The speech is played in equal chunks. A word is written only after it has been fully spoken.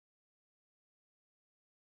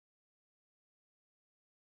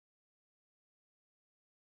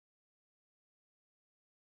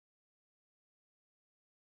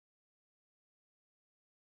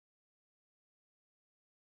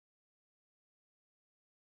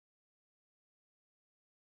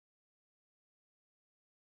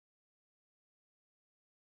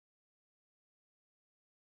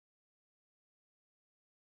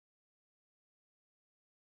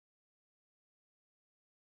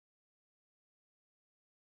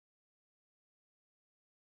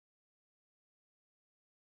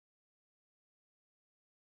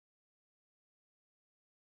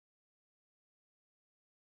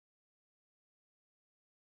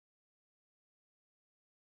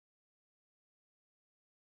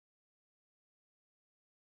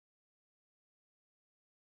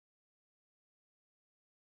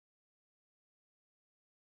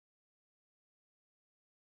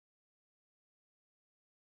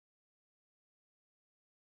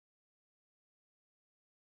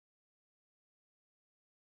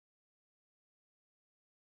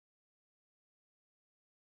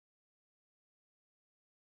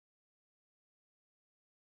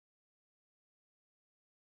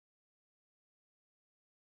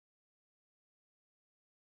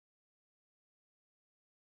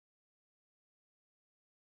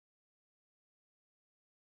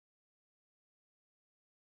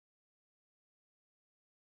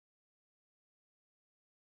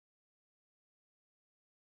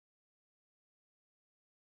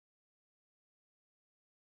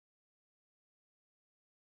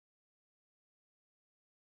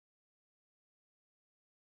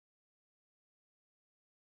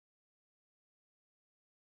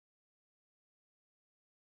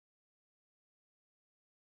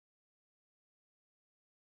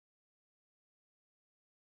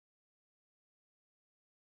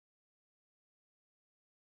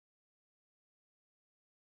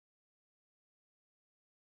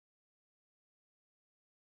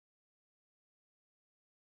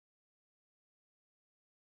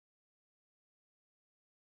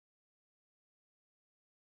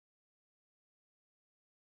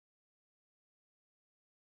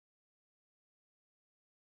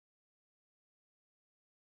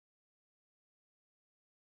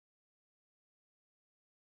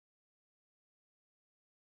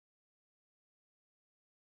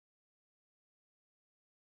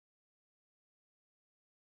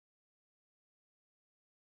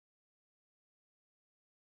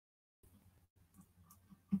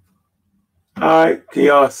All right, can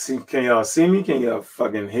y'all see? Can y'all see me? Can y'all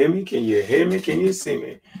fucking hear me? Can you hear me? Can you see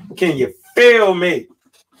me? Can you feel me?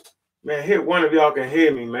 Man, here one of y'all can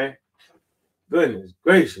hear me, man. Goodness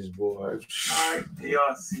gracious, boy. All right, can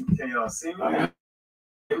y'all see? Can y'all see me? Right.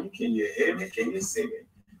 Can you hear me? Can you see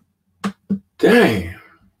me? Damn,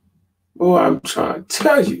 boy, I'm trying to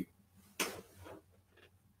tell you.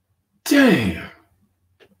 Damn.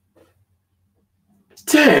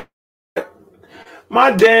 My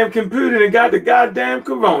damn computer that got the goddamn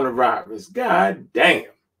coronavirus. God damn.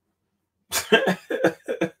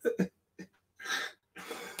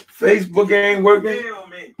 Facebook ain't working.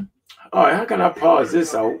 All right, how can I pause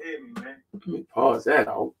this out? Let me pause that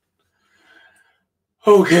out.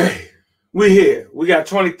 Okay, we here. We got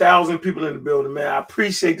 20,000 people in the building, man. I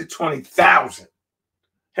appreciate the 20,000.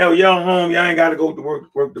 Hell, y'all home. Y'all ain't got to go to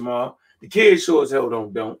work tomorrow. The kids sure as hell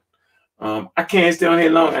don't. I can't stay on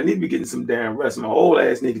here long. I need to be getting some damn rest. My old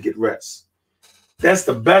ass need to get rest. That's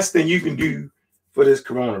the best thing you can do for this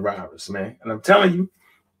coronavirus, man. And I'm telling you,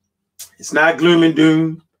 it's not gloom and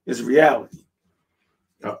doom. It's reality.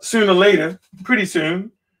 Sooner or later, pretty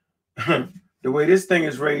soon, the way this thing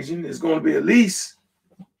is raging, it's going to be at least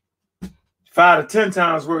 5 to 10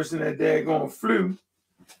 times worse than that daggone flu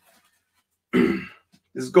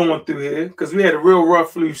is going through here, because we had a real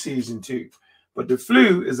rough flu season too. But the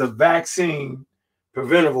flu is a vaccine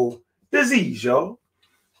preventable disease, y'all.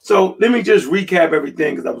 So let me just recap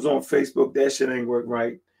everything, because I was on Facebook. That shit ain't work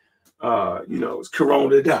right. It's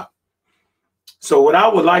corona'd up. So what I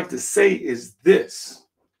would like to say is this.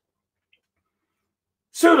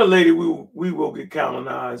 Sooner or later, we will get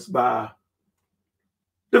colonized by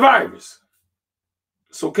the virus.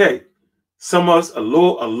 It's okay. Some of us, a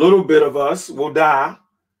little bit of us will die.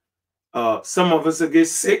 Some of us will get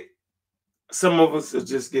sick. Some of us will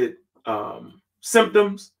just get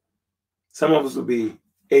symptoms. Some of us will be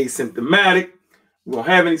asymptomatic. We won't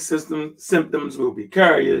have any symptoms. We'll be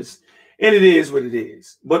carriers. And it is what it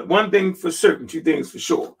is. But one thing for certain, two things for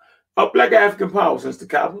sure. Black African power, since the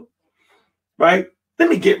Kappa, right? Let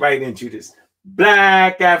me get right into this.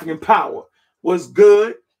 Black African power was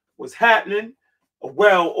good, was happening, a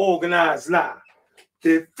well-organized lie.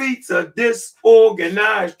 Defeats a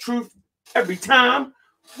disorganized truth every time.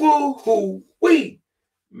 Woo-hoo-wee.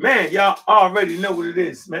 Man, y'all already know what it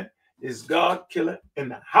is, man. It's God killer in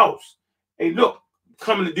the house. Hey, look, I'm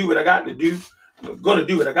coming to do what I got to do. I'm going to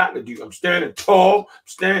do what I got to do. I'm standing tall. I'm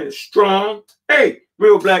standing strong. Hey,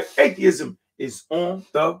 real black atheism is on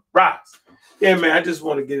the rise. Yeah, man, I just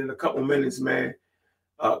want to get in a couple minutes, man.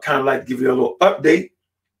 Kind of like to give you a little update.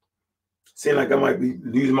 Seems like I might be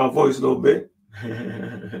losing my voice a little bit.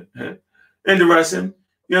 Interesting.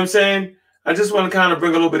 You know what I'm saying? I just want to kind of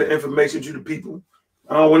bring a little bit of information to the people.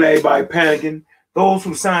 I don't want everybody panicking. Those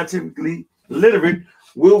who are scientifically literate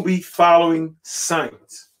will be following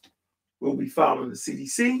science. We'll be following the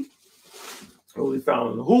CDC. We'll be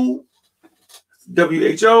following the WHO,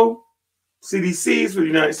 WHO, CDC is for the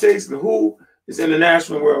United States, the WHO is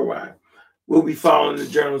international, worldwide. We'll be following the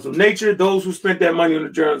journals of nature. Those who spent that money on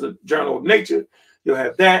the Journal of Nature, you'll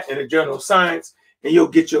have that, and the Journal of Science, and you'll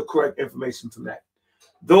get your correct information from that.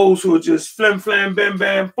 Those who are just flim, flam, bam,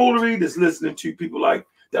 bam, foolery, that's listening to people like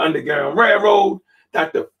the Underground Railroad,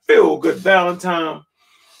 Dr. Phil Good Valentine,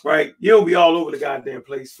 right? You'll be all over the goddamn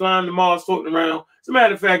place, flying to Mars, floating around. As a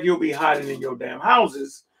matter of fact, you'll be hiding in your damn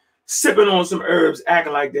houses, sipping on some herbs,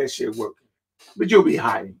 acting like that shit working. But you'll be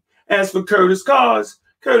hiding. As for Curtis Cars,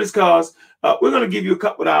 we're going to give you a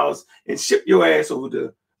couple of hours and ship your ass over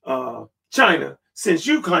to China, since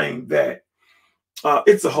you claim that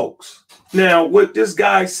it's a hoax. Now, what this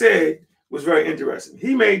guy said was very interesting.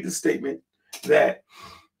 He made the statement that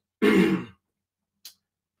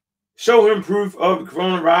show him proof of the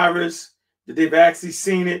coronavirus, that they've actually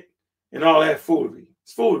seen it, and all that foolery.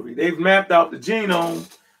 It's foolery. They've mapped out the genome,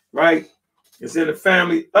 right? It's in the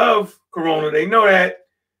family of corona. They know that.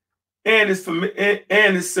 And it's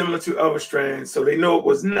similar to other strands. So they know it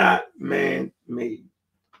was not man-made.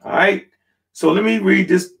 All right. So let me read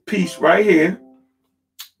this piece right here.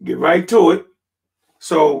 Get right to it.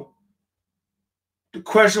 So the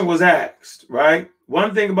question was asked, right?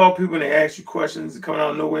 One thing about people when they ask you questions that come out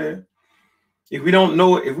of nowhere, if we don't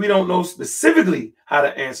know specifically how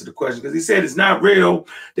to answer the question, because he said it's not real,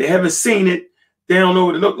 they haven't seen it, they don't know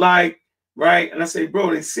what it looked like, right? And I say, bro,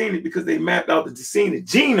 they seen it because they mapped out the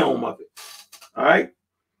genome of it. All right.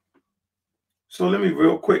 So let me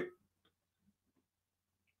real quick.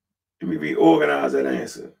 Let me reorganize that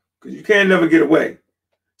answer, because you can't never get away.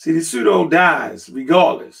 See, the pseudo dies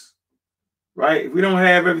regardless, right? If we don't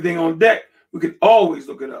have everything on deck, we can always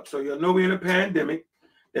look it up. So you'll know we're in a pandemic.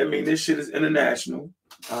 That means this shit is international.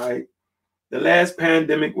 All right. The last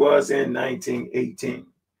pandemic was in 1918.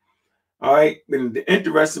 All right. And the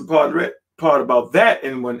interesting part about that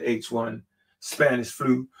N1H1 Spanish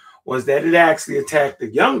flu was that it actually attacked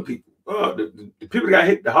the young people. The people that got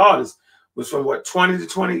hit the hardest was from what, 20 to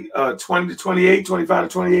 28, 25 to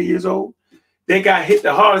 28 years old. They got hit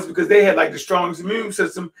the hardest because they had like the strongest immune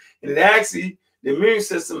system, and the immune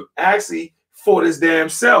system actually fought its damn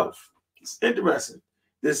self. It's interesting.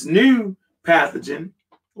 This new pathogen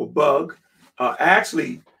or bug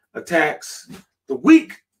actually attacks the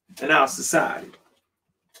weak in our society.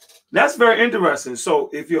 That's very interesting.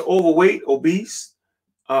 So if you're overweight, obese,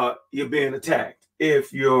 you're being attacked.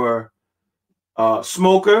 If you're a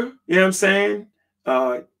smoker, you know what I'm saying?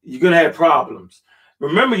 You're going to have problems.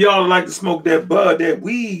 Remember, y'all like to smoke that bud, that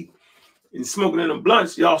weed, and smoking in them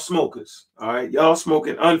blunts. Y'all smokers, all right? Y'all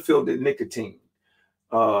smoking unfiltered nicotine.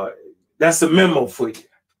 That's a memo for you, in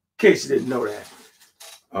case you didn't know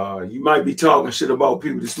that. You might be talking shit about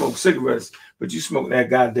people that smoke cigarettes, but you smoking that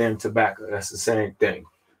goddamn tobacco. That's the same thing.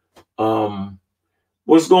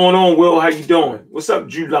 What's going on, Will? How you doing? What's up,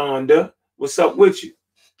 Julanda? What's up with you?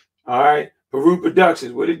 All right, Peru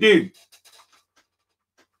Productions, what it do?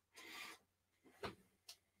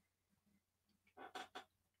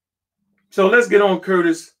 So let's get on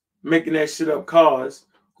Curtis making that shit up cars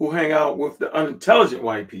who hang out with the unintelligent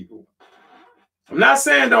white people. I'm not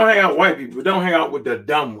saying don't hang out with white people, but don't hang out with the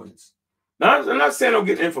dumb ones. Now, I'm not saying don't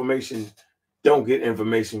get information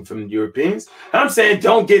from the Europeans. I'm saying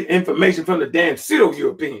don't get information from the damn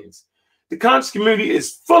pseudo-Europeans. The conscious community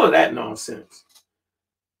is full of that nonsense.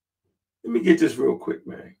 Let me get this real quick,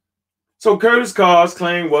 man. So Curtis Carr's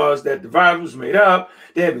claim was that the virus was made up.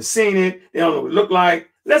 They haven't seen it. They don't know what it looked like.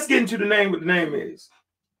 Let's get into the name, what the name is.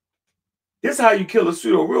 This is how you kill a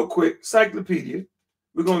pseudo real quick. Cyclopedia.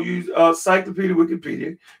 We're going to use Cyclopedia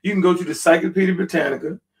Wikipedia. You can go to the Cyclopedia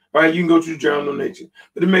Britannica, right? You can go to the Journal of Nature.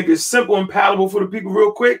 But to make it simple and palatable for the people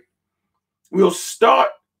real quick, we'll start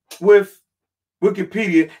with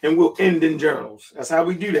Wikipedia and we'll end in journals. That's how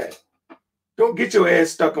we do that. Don't get your ass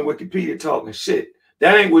stuck on Wikipedia talking shit.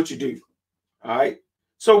 That ain't what you do. All right?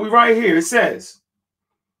 So we right here, it says,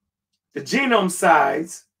 the genome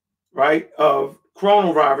size, right, of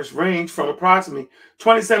coronavirus range from approximately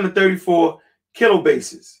 27 to 34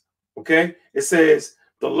 kilobases. Okay? It says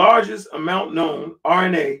the largest amount known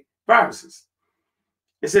RNA viruses.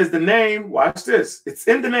 It says the name, watch this. It's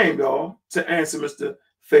in the name, y'all, to answer Mr.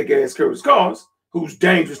 Fake Ass Curtis Cause, who's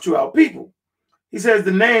dangerous to our people. He says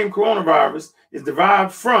the name coronavirus is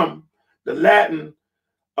derived from the Latin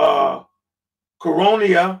coronia,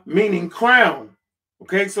 meaning crown.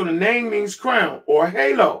 Okay, so the name means crown or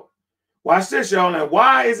halo. Watch this, y'all. Now,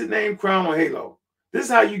 why is it named crown or halo? This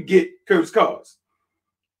is how you get Curtis Cause.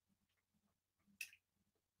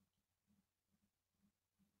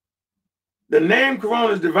 The name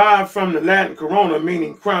corona is derived from the Latin corona,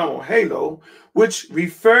 meaning crown or halo, which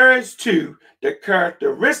refers to the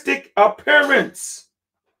characteristic appearance,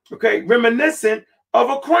 okay, reminiscent of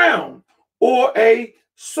a crown or a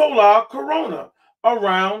solar corona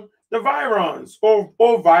around the virons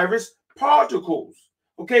or virus particles.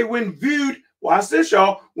 Okay, when viewed, watch this,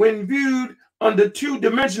 y'all, when viewed under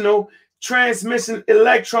two-dimensional transmission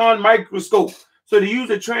electron microscope. So they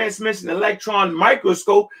use a transmission electron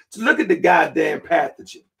microscope to look at the goddamn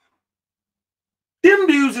pathogen. Them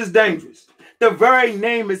dudes is dangerous. The very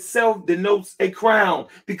name itself denotes a crown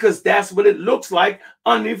because that's what it looks like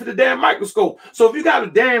underneath the damn microscope. So if you got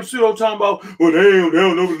a damn pseudo talking about, well, they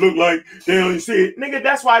don't know what it look like, they don't see it. Nigga,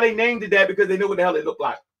 that's why they named it that, because they know what the hell it look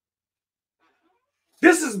like.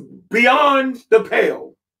 This is beyond the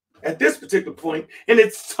pale at this particular point, and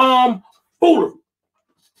it's tomfoolery.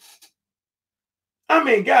 I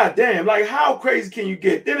mean, goddamn, like how crazy can you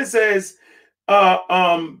get? Then it says,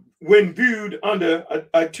 when viewed under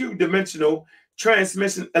a two-dimensional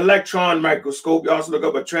transmission electron microscope, you also look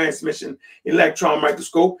up a transmission electron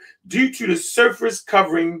microscope, due to the surface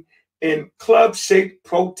covering in club-shaped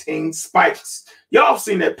protein spikes. Y'all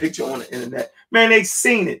seen that picture on the internet. Man, they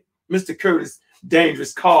seen it. Mr. Curtis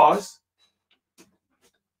Dangerous Cause,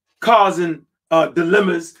 causing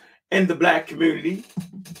dilemmas in the black community.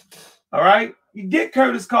 All right? You get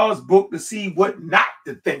Curtis Cause book to see what not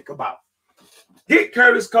to think about. Get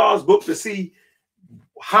Curtis Cause book to see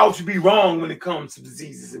how to be wrong when it comes to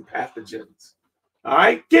diseases and pathogens. All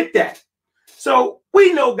right? Get that. So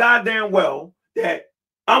we know goddamn well that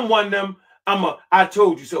I'm one of them, I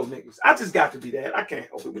told you so niggas. I just got to be that. I can't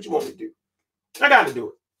help it. What you want me to do? I got to do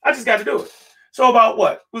it. I just got to do it. So about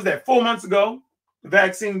what? Was that 4 months ago? The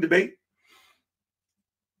vaccine debate?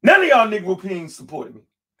 None of y'all Negropeans supported me.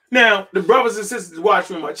 Now, the brothers and sisters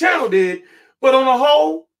watching my channel did, but on the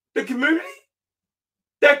whole, the community,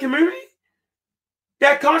 that community,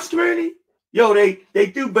 that conscious community, yo, they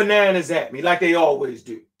threw bananas at me like they always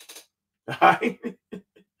do. All right?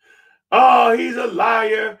 Oh, he's a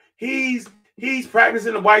liar. He's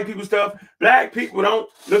practicing the white people stuff. Black people don't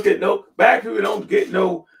look at black people don't get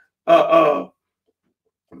no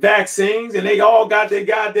vaccines, and they all got their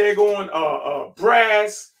goddamn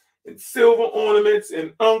brass and silver ornaments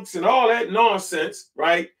and unks and all that nonsense,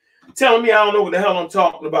 right? Telling me I don't know what the hell I'm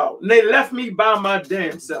talking about. And they left me by my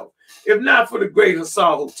damn self. If not for the great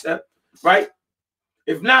Hassan Hotep, right?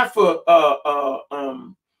 If not for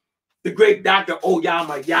the great Dr.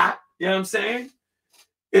 Oyama Yat, you know what I'm saying?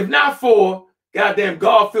 If not for goddamn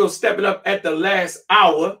Garfield stepping up at the last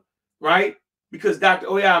hour, right? Because Dr.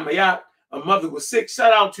 Oyama Yat, a mother was sick.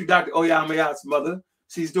 Shout out to Dr. Oyama Yat's mother.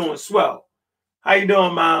 She's doing swell. How you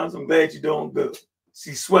doing, Miles? I'm glad you're doing good.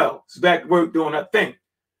 She's swell. She's back to work doing her thing.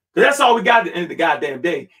 Because that's all we got at the end of the goddamn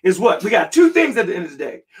day is what? We got two things at the end of the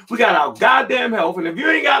day. We got our goddamn health. And if you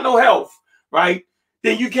ain't got no health, right,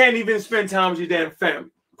 then you can't even spend time with your damn family.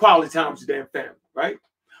 Quality time with your damn family, right?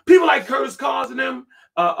 People like Curtis Cars and them,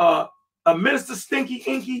 Minister Stinky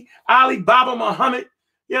Inky, Ali Baba Muhammad,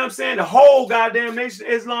 you know what I'm saying? The whole goddamn Nation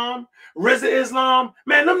of Islam, Rizza Islam.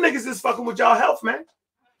 Man, them niggas is fucking with y'all health, man.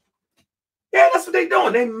 Yeah, that's what they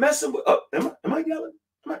doing. They messing with, am I yelling?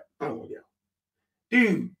 I don't want to yell.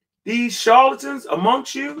 Dude, these charlatans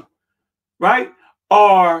amongst you, right,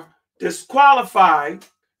 are disqualified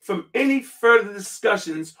from any further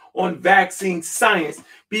discussions on vaccine science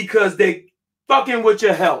because they fucking with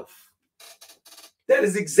your health. That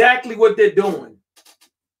is exactly what they're doing.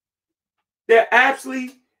 They're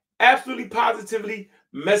absolutely, positively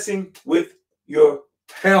messing with your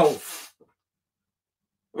health.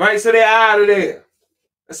 Right? So they're out of there.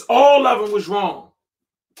 That's all of them was wrong.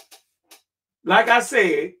 Like I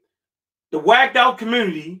said, the whacked out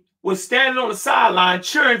community was standing on the sideline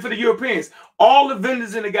cheering for the Europeans. All the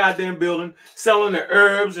vendors in the goddamn building selling the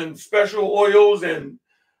herbs and special oils and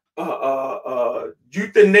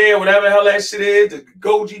Euthanasia, whatever the hell that shit is, the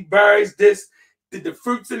goji berries, the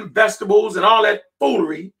fruits and vegetables and all that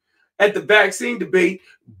foolery at the vaccine debate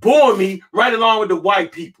bore me right along with the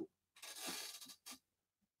white people.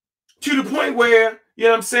 To the point where, you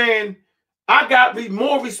know what I'm saying, I got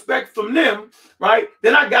more respect from them, right,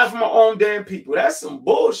 than I got from my own damn people. That's some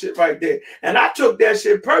bullshit right there. And I took that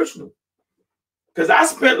shit personal. Because I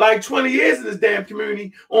spent like 20 years in this damn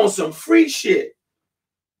community on some free shit.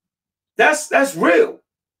 That's real.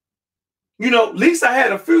 You know, at least I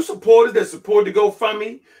had a few supporters that supported the GoFundMe.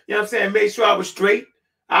 You know what I'm saying? Made sure I was straight.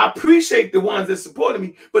 I appreciate the ones that supported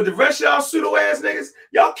me. But the rest of y'all pseudo-ass niggas,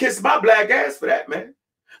 y'all kiss my black ass for that, man.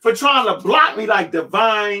 For trying to block me like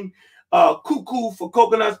Divine Cuckoo for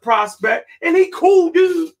Coconuts Prospect. And he cool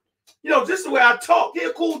dude. You know, just the way I talk, he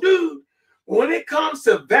a cool dude. When it comes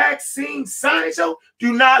to vaccine science, yo,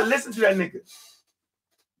 do not listen to that nigga.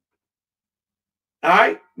 All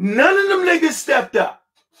right? None of them niggas stepped up.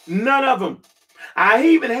 None of them. I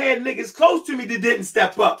even had niggas close to me that didn't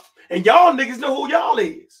step up. And y'all niggas know who y'all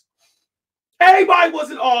is. Everybody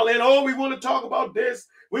wasn't all in. Oh, we want to talk about this.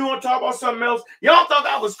 We want to talk about something else. Y'all thought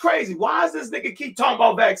I was crazy. Why is this nigga keep talking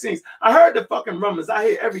about vaccines? I heard the fucking rumblings. I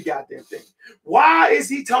hear every goddamn thing. Why is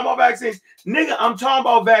he talking about vaccines? Nigga, I'm talking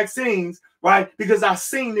about vaccines, right? Because I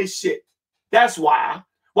seen this shit. That's why.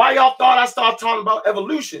 Why y'all thought I started talking about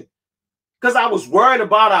evolution? Because I was worried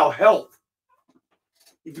about our health.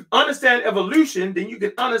 If you understand evolution, then you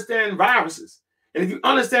can understand viruses. And if you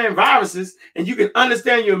understand viruses and you can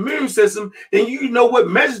understand your immune system, then you know what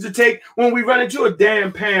measures to take when we run into a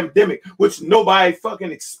damn pandemic, which nobody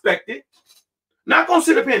fucking expected. Not going to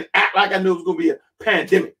sit up here and act like I knew it was going to be a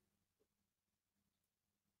pandemic.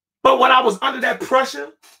 But when I was under that pressure,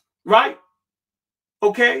 right?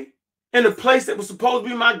 Okay? In a place that was supposed to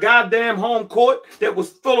be my goddamn home court that was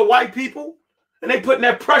full of white people, and they putting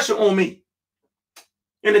that pressure on me.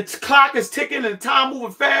 And the clock is ticking and the time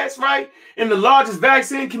moving fast, right? In the largest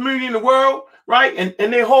vaccine community in the world, right?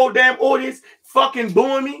 And their whole damn audience fucking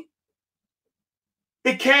booing me.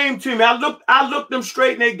 It came to me. I looked them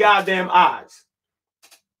straight in their goddamn eyes.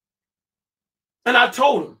 And I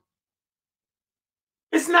told them,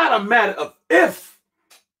 it's not a matter of if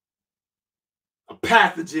a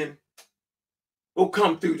pathogen will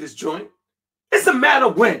come through this joint. It's a matter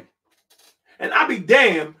of when. And I'll be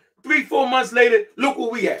damned. 3-4 months later, look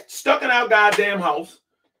where we at. Stuck in our goddamn house.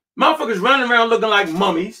 Motherfuckers running around looking like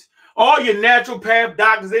mummies. All your natural path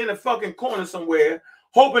doctors in the fucking corner somewhere,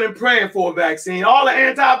 hoping and praying for a vaccine. All the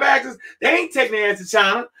anti-vaxxers, they ain't taking their ass to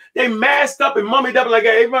China. They masked up and mummied up like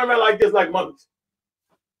that. They run around like this like mummies.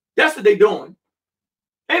 That's what they doing.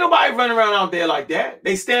 Ain't nobody running around out there like that.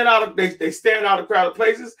 They stand out of crowded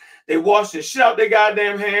places. They wash the shit out their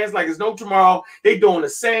goddamn hands like it's no tomorrow. They doing the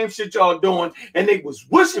same shit y'all doing, and they was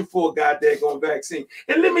wishing for a goddamn vaccine.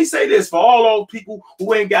 And let me say this for all those people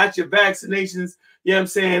who ain't got your vaccinations, you know what I'm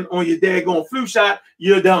saying, on your daggone flu shot,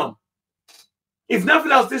 you're dumb. If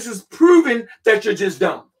nothing else, this is proving that you're just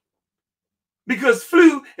dumb. Because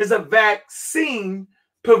flu is a vaccine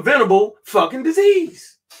preventable fucking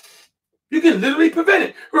disease. You can literally prevent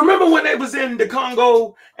it. Remember when they was in the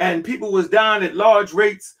Congo and people was dying at large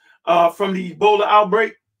rates from the Ebola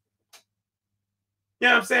outbreak? You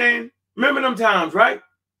know what I'm saying? Remember them times, right?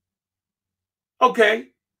 Okay.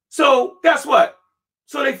 So guess what?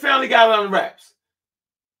 So they finally got it on the wraps,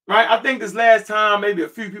 right? I think this last time, maybe a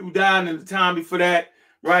few people died, and the time before that,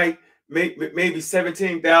 right? Maybe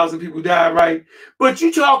 17,000 people died, right? But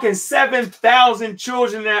you talking 7,000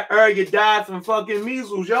 children in that area died from fucking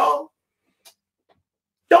measles, y'all.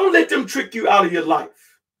 Don't let them trick you out of your life.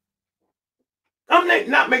 I'm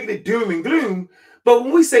not making it doom and gloom, but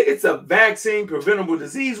when we say it's a vaccine preventable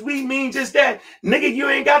disease, we mean just that. Nigga, you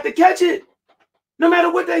ain't got to catch it, no matter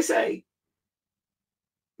what they say.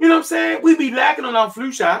 You know what I'm saying? We be lacking on our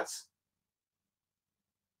flu shots.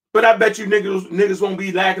 But I bet you niggas won't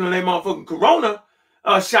be lacking on their motherfucking corona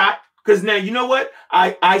shot. Because now, you know what?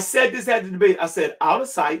 I said this at the debate. I said, out of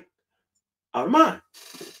sight, out of mind.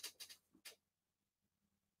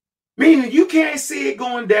 Meaning you can't see it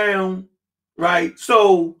going down, right?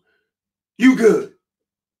 So you good.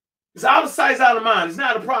 It's out of sight, it's out of mind. It's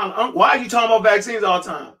not a problem. Why are you talking about vaccines all the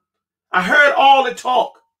time? I heard all the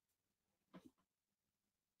talk.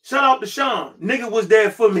 Shout out to Sean. Nigga was there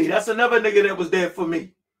for me. That's another nigga that was there for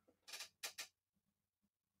me.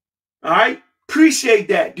 All right? Appreciate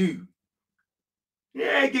that, dude.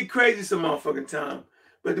 Yeah, get crazy some motherfucking time.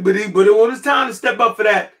 But when it was time to step up for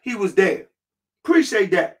that, he was there. Appreciate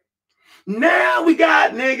that. Now we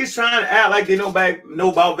got niggas trying to act like they know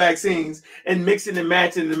about vaccines and mixing and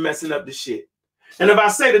matching and messing up the shit. And if I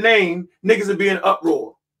say the name, niggas will be in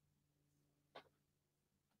uproar.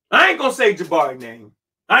 I ain't gonna say Jabari name.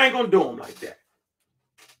 I ain't gonna do him like that.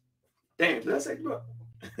 Damn, did I say Jabari?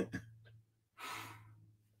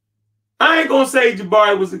 I ain't gonna say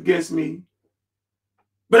Jabari was against me.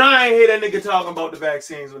 But I ain't hear that nigga talking about the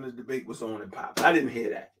vaccines when the debate was on and pop. I didn't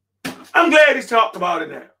hear that. I'm glad he's talked about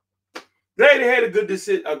it now. Glad they had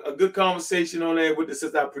a good conversation on there with the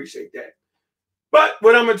sister. I appreciate that. But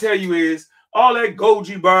what I'm going to tell you is all that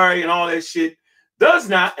Goji Berry and all that shit does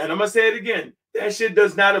not, and I'm going to say it again, that shit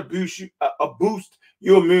does not boost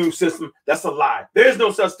your immune system. That's a lie. There's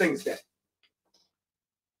no such thing as that.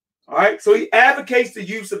 All right? So he advocates the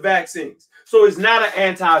use of vaccines. So he's not an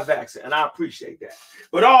anti-vaccine, and I appreciate that.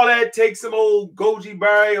 But all that takes some old Goji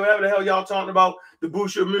Berry or whatever the hell y'all talking about, the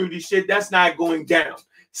boost your immunity shit, that's not going down.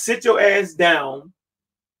 Sit your ass down,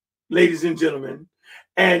 ladies and gentlemen,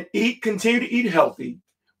 and continue to eat healthy,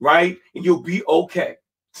 right? And you'll be okay.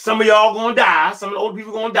 Some of y'all gonna die. Some of the old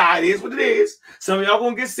people gonna die. It is what it is. Some of y'all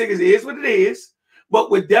gonna get sick. It is what it is. But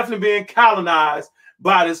we're definitely being colonized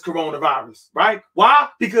by this coronavirus, right? Why?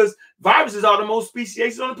 Because viruses are the most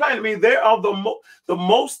speciaceous on the planet. I mean, they are the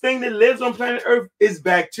most thing that lives on planet Earth is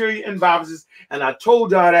bacteria and viruses. And I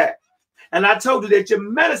told y'all that. And I told you that your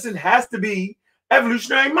medicine has to be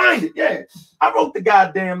evolutionary minded. Yeah. I wrote the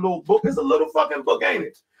goddamn little book. It's a little fucking book, ain't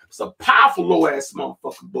it? It's a powerful little ass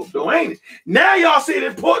motherfucking book, though, ain't it? Now y'all see the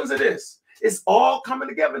importance of this. It's all coming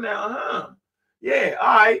together now, huh? Yeah,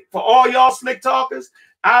 all right. For all y'all slick talkers,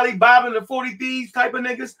 Alibaba and the 40 Thieves type of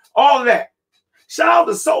niggas, all of that. Shout out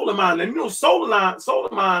to Solar Mind. And you know, Solar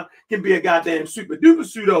Mind can be a goddamn super duper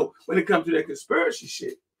pseudo when it comes to that conspiracy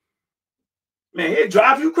shit. Man, it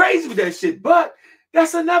drive you crazy with that shit. But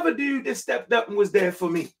that's another dude that stepped up and was there for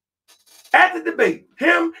me. At the debate,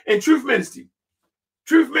 him and Truth Ministry.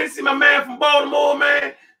 Truth Ministry, my man from Baltimore,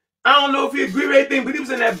 man. I don't know if he agreed with anything, but he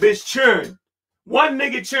was in that bitch churn. One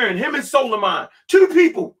nigga churn. Him and Solar Mind. 2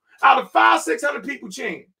 people out of 500-600 people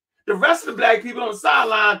churn. The rest of the black people on the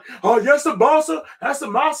sideline, oh, yes, sir, bossa. That's a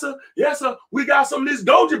massa. Yes, sir. We got some of these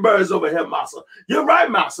Goji birds over here, massa. You're right,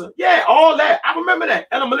 massa. Yeah, all that. I remember that.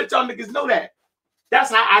 And I'm going to let y'all niggas know that.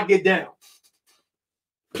 That's how I get down.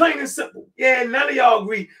 Plain and simple. Yeah, none of y'all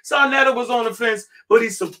agree. Sarnetta was on the fence, but he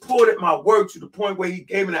supported my work to the point where he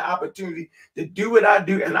gave me the opportunity to do what I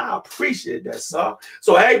do, and I appreciate that, sir.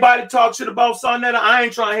 So everybody talk shit about Sarnetta. I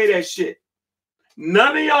ain't trying to hear that shit.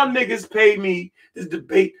 None of y'all niggas paid me to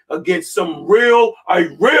debate against some real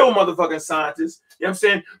motherfucking scientist. You know what I'm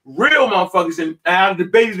saying? Real motherfuckers, and I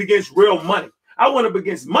debated against real money. I went up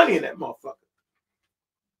against money in that motherfucker.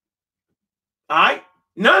 All right?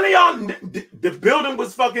 None of y'all, the building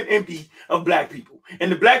was fucking empty of black people. people.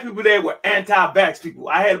 And the black people there were anti-vax people.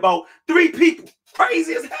 I had about 3 people.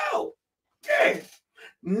 Crazy as hell. Yeah.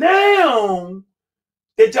 Now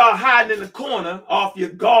that y'all hiding in the corner off your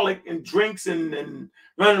garlic and drinks and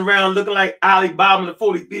running around looking like Alibaba and the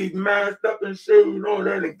 40 Thieves, masked up and shit, you know,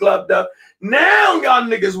 and gloved up. Now y'all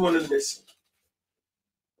niggas want to listen.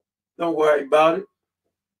 Don't worry about it.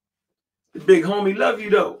 The big homie love you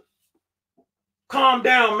though. Calm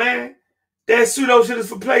down, man. That pseudo shit is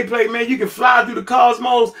for play, man. You can fly through the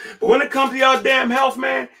cosmos, but when it comes to y'all damn health,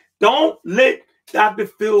 man, don't let Dr.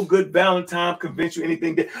 Phil Good Valentine convince you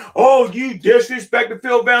anything that, oh, you disrespected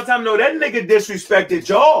Phil Valentine. No, that nigga disrespected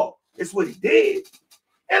y'all. It's what he did.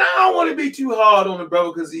 And I don't want to be too hard on the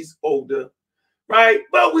brother because he's older, right?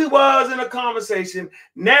 But we was in a conversation.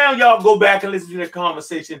 Now y'all go back and listen to the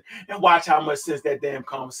conversation and watch how much sense that damn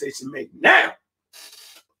conversation make. Now,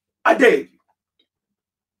 I dare you.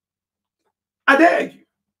 I dare you.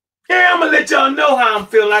 Yeah, I'm going to let y'all know how I'm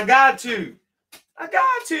feeling. I got to.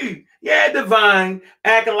 Yeah, Divine,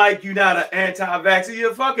 acting like you're not an anti-vaxxer.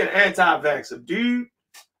 You're a fucking anti-vaxxer, dude.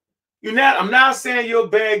 You're not. I'm not saying you're a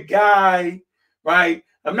bad guy, right?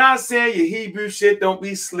 I'm not saying your Hebrew shit don't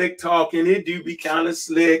be slick talking. It do be kind of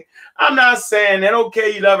slick. I'm not saying that,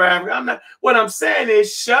 okay, you love Africa. I'm not. What I'm saying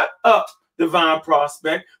is shut up, Divine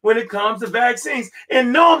Prospect, when it comes to vaccines.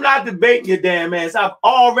 And no, I'm not debating your damn ass. I've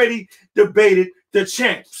already debated the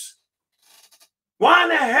champs. Why in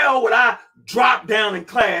the hell would I drop down in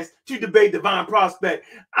class to debate Divine Prospect?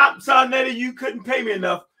 I'm sorry, Nettie, you couldn't pay me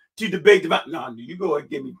enough to debate Divine. No, you go and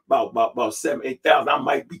give me about 7,000-8,000. I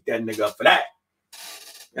might beat that nigga up for that.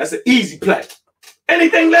 That's an easy play.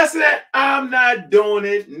 Anything less than that, I'm not doing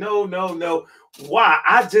it. No.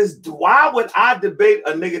 Why would I debate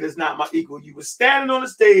a nigga that's not my equal? You were standing on the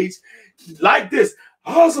stage like this.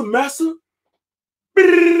 I was a messer.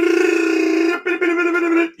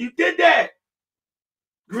 You did that.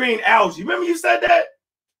 Green algae. Remember you said that?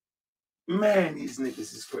 Man, these niggas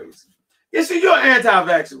is crazy. Yeah, so you're an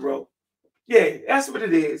anti-vaxxer, bro. Yeah, that's what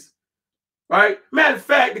it is. Right? Matter of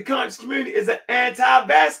fact, the conscious community is an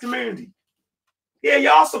anti-vax community. Yeah,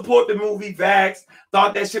 y'all support the movie Vax.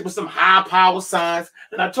 Thought that shit was some high-power science.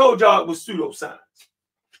 And I told y'all it was pseudoscience.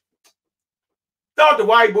 Thought the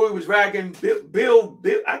white boy was ragging Bill,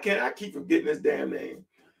 I keep forgetting his damn name.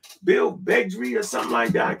 Bill Begdry or something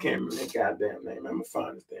like that. I can't remember that goddamn name. I'm gonna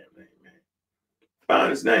find his damn name, man. Find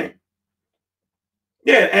his name.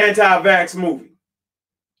 Yeah, anti-vax movie.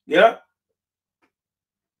 Yeah.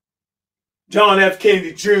 John F.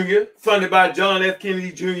 Kennedy Jr., funded by John F.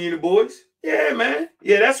 Kennedy Jr. and the boys. Yeah, man.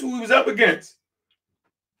 Yeah, that's who we was up against.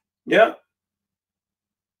 Yeah.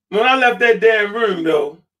 When I left that damn room,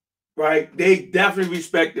 though, right, they definitely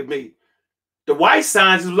respected me. The white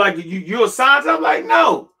scientists was like, you're a scientist? I'm like,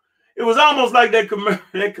 no. It was almost like that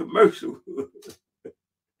commercial.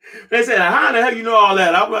 They said, how in the hell you know all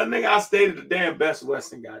that? I'm like, nigga, I stayed at the damn Best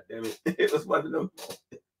Western, goddammit. It was one of them.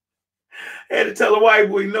 I had to tell a white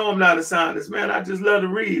boy, no, I'm not a scientist, man. I just love to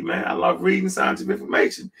read, man. I love reading scientific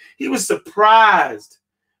information. He was surprised,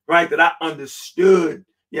 right, that I understood,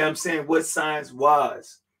 you know what I'm saying, what science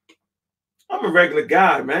was. I'm a regular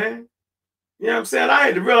guy, man. You know what I'm saying? I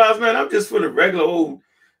had to realize, man, I'm just a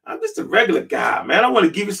regular guy, man. I want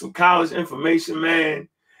to give you some college information, man,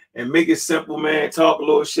 and make it simple, man. Talk a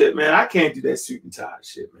little shit, man. I can't do that suit and tie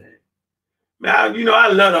shit, man. Man, I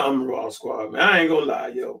love the Raw Squad, man. I ain't gonna lie,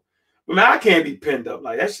 yo. But man, I can't be pinned up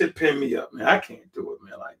like that. Shit pin me up, man. I can't do it,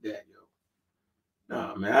 man, like that, yo.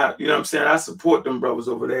 Nah, man. You know what I'm saying? I support them brothers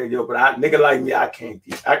over there, yo. But nigga like me, I can't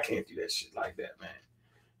do that shit like that, man.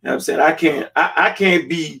 You know what I'm saying? I can't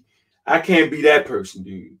be that person,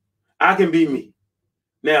 dude. I can be me.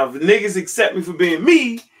 Now, if the niggas accept me for being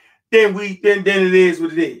me, then it is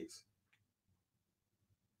what it is.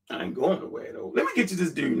 I ain't going nowhere though. Let me get you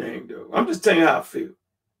this dude name though. I'm just telling you how I feel.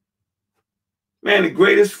 Man, the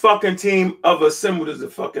greatest fucking team ever assembled is the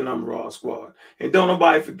fucking Raw Squad. And don't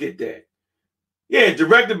nobody forget that. Yeah,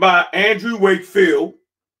 directed by Andrew Wakefield,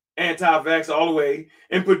 anti-vax all the way,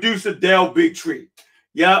 and producer Del Bigtree.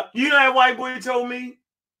 Yeah, you know that white boy told me?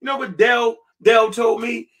 You know what Del told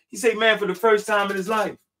me? He said, man, for the first time in his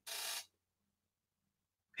life,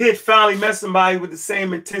 he'd finally met somebody with the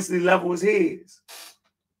same intensity level as his.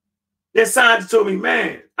 That scientist told me,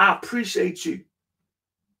 man, I appreciate you.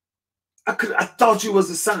 I thought you was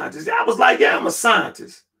a scientist. I was like, yeah, I'm a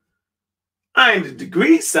scientist. I ain't a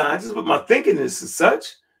degree scientist, but my thinking is as such,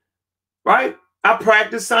 right? I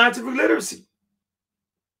practice scientific literacy.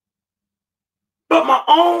 But my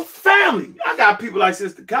own family, I got people like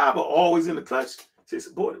Sister Kaba always in the clutch. She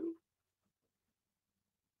supported me.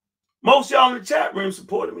 Most y'all in the chat room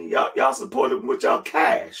supported me. Y'all supported me with y'all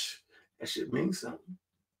cash. That shit means something.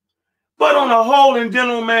 But on the whole in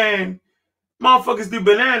general, man, motherfuckers do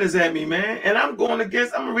bananas at me, man. And I'm going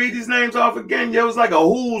against, I'm going to read these names off again. Yo, it's like a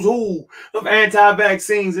who's who of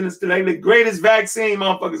anti-vaccines. And it's like the greatest vaccine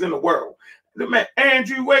motherfuckers in the world. The man,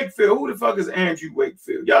 Andrew Wakefield. Who the fuck is Andrew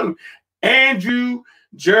Wakefield? Y'all, Andrew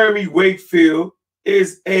Jeremy Wakefield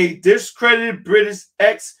is a discredited British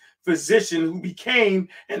ex-physician who became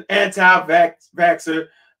an anti-vaxxer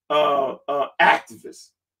activist.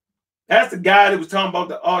 That's the guy that was talking about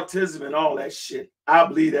the autism and all that shit. I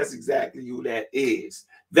believe that's exactly who that is.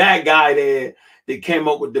 That guy there that came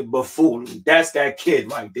up with the buffoonery. That's that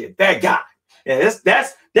kid right there. That guy. Yeah,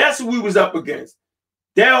 that's who we was up against.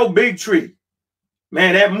 Del Bigtree.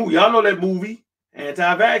 Man, that movie. Y'all know that movie.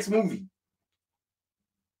 Anti-vax movie.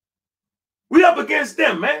 We up against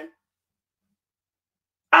them, man.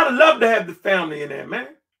 I'd love to have the family in there, man.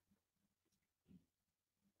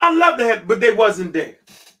 I'd love to have, but they wasn't there.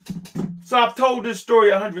 So I've told this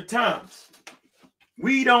story 100 times.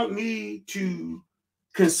 We don't need to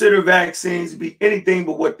consider vaccines to be anything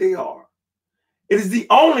but what they are. It is the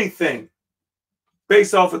only thing,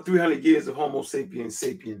 based off of 300 years of Homo sapiens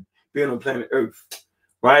sapien being on planet Earth,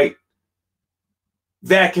 right,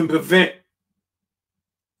 that can prevent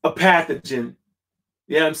a pathogen,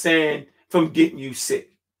 you know what I'm saying, from getting you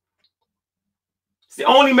sick. It's the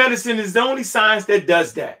only medicine, is the only science that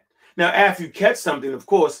does that. Now, after you catch something, of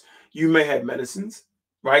course, you may have medicines,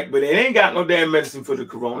 right? But they ain't got no damn medicine for the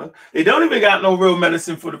corona. They don't even got no real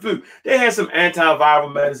medicine for the flu. They have some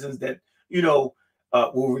antiviral medicines that, you know,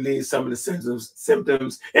 will relieve some of the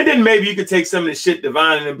symptoms. And then maybe you could take some of the shit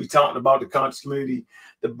Divine and be talking about the conscious community,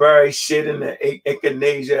 the berry shit and the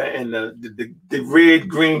echinacea and the red,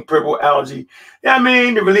 green, purple algae. Yeah, I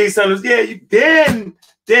mean, to release some of this, yeah,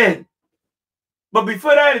 then. But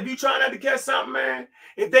before that, if you try not to catch something, man,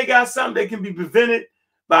 if they got something that can be prevented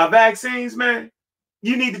by vaccines, man,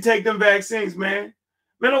 you need to take them vaccines, man.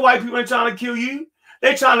 Man, the white people ain't trying to kill you.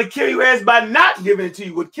 They're trying to kill your ass by not giving it to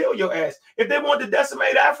you, would kill your ass. If they want to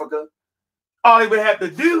decimate Africa, all they would have to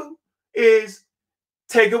do is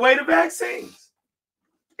take away the vaccines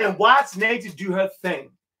and watch nature do her thing.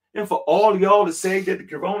 And for all y'all to say that the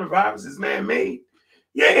coronavirus is man-made,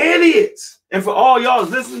 you're idiots. And for all y'all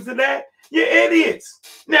listening to that, you're idiots.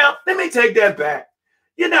 Now, let me take that back.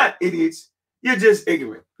 You're not idiots. You're just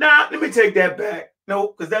ignorant. Now, let me take that back. No,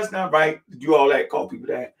 because that's not right to do all that, call people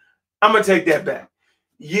that. I'm going to take that back.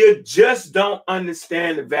 You just don't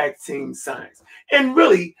understand the vaccine science. And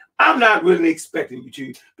really, I'm not really expecting you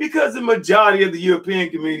to, because the majority of the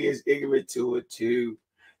European community is ignorant to it too.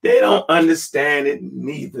 They don't understand it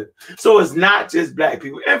neither. So it's not just black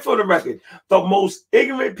people. And for the record, the most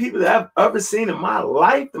ignorant people that I've ever seen in my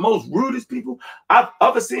life, the most rudest people I've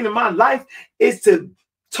ever seen in my life, is to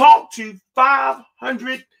talk to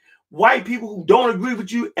 500 white people who don't agree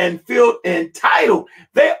with you and feel entitled.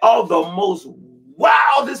 They are the most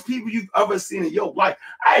wildest people you've ever seen in your life.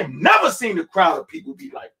 I had never seen a crowd of people be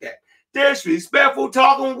like that. Disrespectful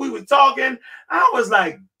talking. When we were talking, I was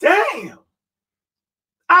like, damn.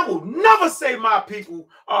 I will never say my people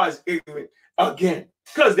are as ignorant again,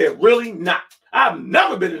 because they're really not. I've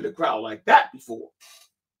never been in a crowd like that before.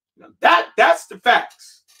 Now that's the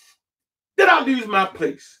facts. Then I'll lose my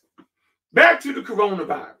place. Back to the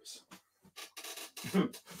coronavirus.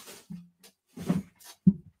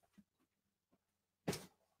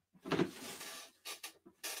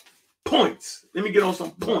 Points. Let me get on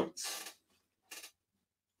some points.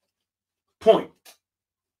 Point.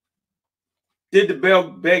 Did the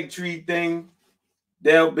Del Bigtree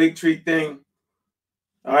thing.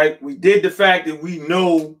 All right. We did the fact that we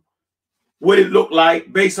know what it looked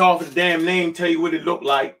like based off of the damn name, tell you what it looked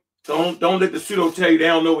like. Don't let the pseudo tell you they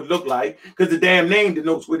don't know what it looked like, because the damn name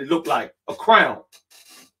denotes what it looked like. A crown.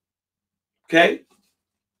 Okay.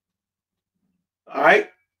 All right.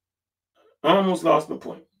 I almost lost my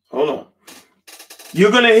point. Hold on.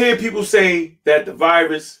 You're going to hear people say that the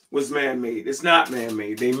virus was man-made. It's not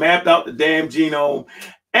man-made. They mapped out the damn genome,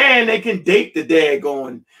 and they can date the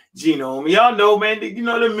daggone genome. Y'all know, man, you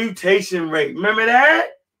know the mutation rate. Remember that?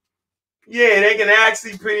 Yeah, they can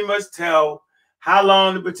actually pretty much tell how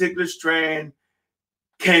long the particular strand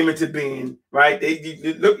came into being, right?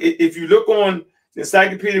 If you look on the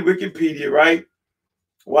Encyclopedia Wikipedia, right?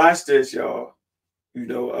 Watch this, y'all. You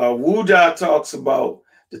know, Wuja talks about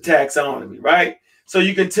the taxonomy, right? So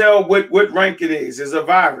you can tell what rank it is. It's a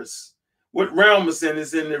virus. What realm it's in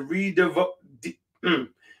is in the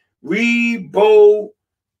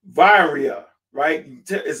Reboviria, right?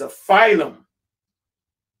 It's a phylum.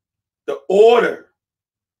 The order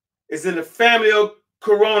is in the family of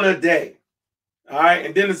Coronidae. All right,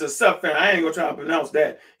 and then there's a subfamily. I ain't gonna try to pronounce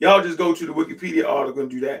that. Y'all just go to the Wikipedia article and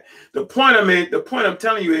do that. The point I'm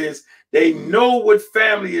telling you is they know what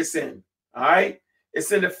family it's in. All right,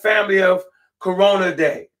 it's in the family of Corona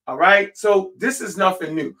All right, so this is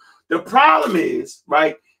nothing new. The problem is,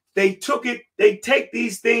 right? They take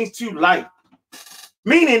these things too light,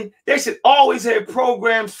 meaning they should always have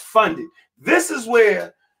programs funded. This is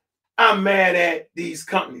where I'm mad at these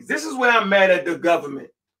companies. This is where I'm mad at the government.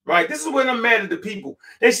 Right? This is when I'm mad at the people.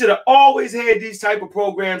 They should have always had these type of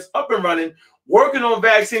programs up and running, working on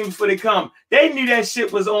vaccines before they come. They knew that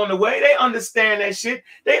shit was on the way. They understand that shit.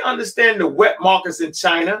 They understand the wet markets in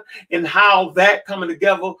China and how that coming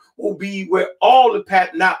together will be where all the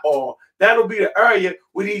not all, that'll be the area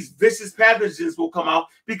where these vicious pathogens will come out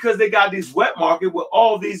because they got this wet market with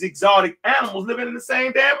all these exotic animals living in the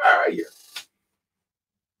same damn area.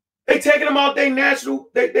 They taking them out their natural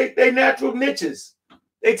niches.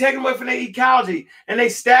 They take them away from their ecology and they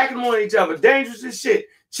stack them on each other. Dangerous as shit.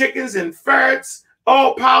 Chickens and ferrets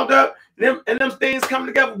all piled up. And them things come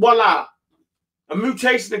together. Voila. A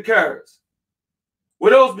mutation occurs.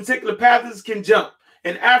 Where those particular pathogens can jump.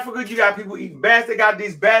 In Africa, you got people eating bats. They got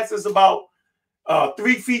these bats that's about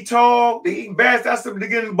 3 feet tall. They eating bats. That's where the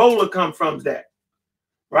Ebola come from. That.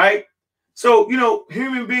 Right? So, you know,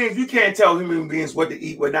 human beings, you can't tell human beings what to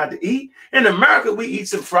eat, what not to eat. In America, we eat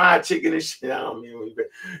some fried chicken and shit. I don't mean,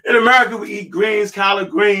 in America, we eat greens, collard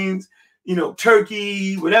greens, you know,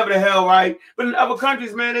 turkey, whatever the hell, right? But in other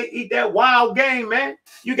countries, man, they eat that wild game, man.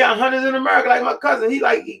 You got hunters in America, like my cousin, he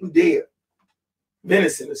like eating deer,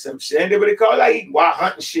 venison or some shit. Ain't that what they call it? Like eating wild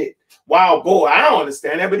hunting shit, wild boar. I don't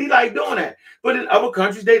understand that, but he like doing that. But in other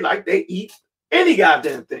countries, they eat any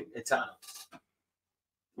goddamn thing at times,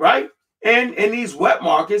 right? And in these wet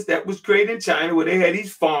markets that was created in China where they had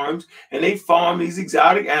these farms and they farm these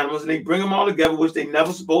exotic animals and they bring them all together, which they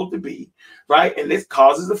never supposed to be, right? And this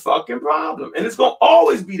causes a fucking problem. And it's going to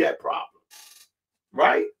always be that problem,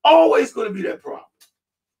 right? Always going to be that problem.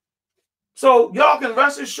 So y'all can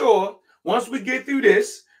rest assured, once we get through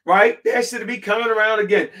this, right, that should be coming around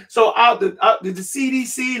again. So the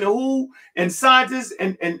CDC and the WHO and scientists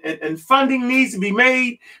and funding needs to be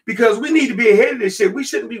made because we need to be ahead of this shit. We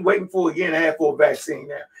shouldn't be waiting for a year and a half for a vaccine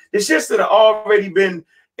now. This shit should have already been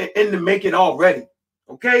in the making already,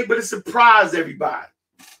 okay? But it surprised everybody.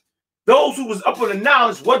 Those who was up on the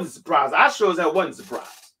knowledge wasn't surprised. I sure as hell wasn't surprised.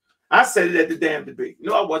 I said it at the damn debate.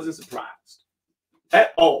 No, I wasn't surprised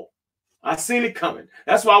at all. I seen it coming.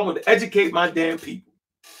 That's why I want to educate my damn people.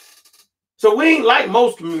 So we ain't like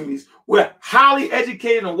most communities. We're highly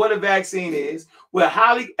educated on what a vaccine is. We're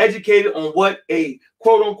highly educated on what a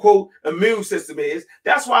quote-unquote immune system is.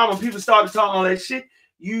 That's why when people started talking all that shit,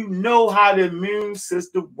 you know how the immune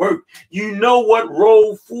system works. You know what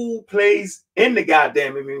role food plays in the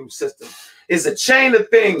goddamn immune system. It's a chain of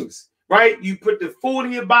things, right? You put the food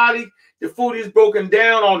in your body. The food is broken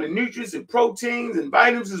down. All the nutrients and proteins and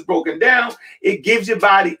vitamins is broken down. It gives your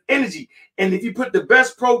body energy. And if you put the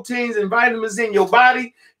best proteins and vitamins in your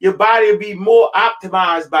body will be more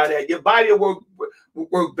optimized by that. Your body will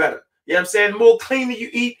work better. You know what I'm saying? The more cleaner you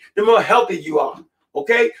eat, the more healthy you are.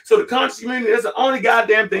 Okay? So the conscious community, that's the only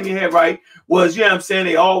goddamn thing you had right was, you know what I'm saying,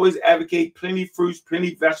 they always advocate plenty of fruits,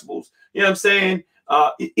 plenty of vegetables. You know what I'm saying?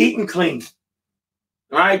 Eating clean.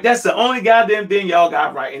 All right? That's the only goddamn thing y'all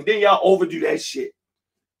got right. And then y'all overdo that shit.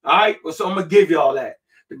 All right? Well, so I'm going to give y'all that.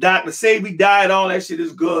 The Dr. Sebi diet, all that shit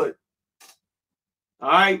is good. All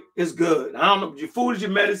right, it's good. I don't know, your food is your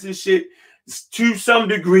medicine shit. To some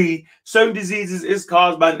degree, certain diseases is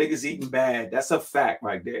caused by niggas eating bad. That's a fact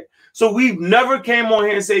right there. So we've never came on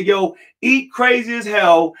here and say, yo, eat crazy as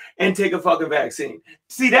hell and take a fucking vaccine.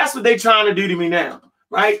 See, that's what they trying to do to me now,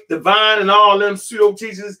 right? Divine and all them pseudo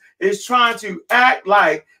teachers is trying to act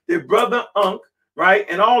like their brother Unc, right?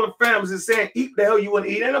 And all the families is saying, eat the hell you want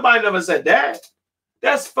to eat. Ain't nobody never said that.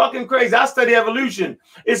 That's fucking crazy. I study evolution.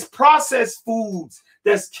 It's processed foods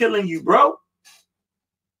that's killing you, bro.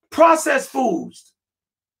 Processed foods.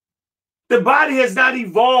 The body has not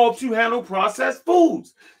evolved to handle processed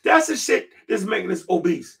foods. That's the shit that's making us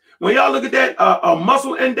obese. When y'all look at that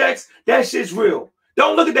muscle index, that shit's real.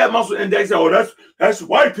 Don't look at that muscle index. Oh, that's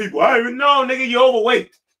white people. I don't even know, nigga, you're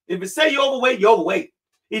overweight. If it say you're overweight, you're overweight.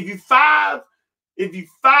 If you 5'11"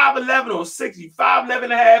 or 6, you 5'11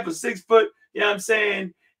 and a half or 6 foot, you know what I'm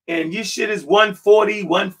saying? And your shit is 140,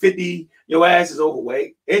 150, your ass is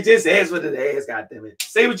overweight. It just is what it is, goddammit.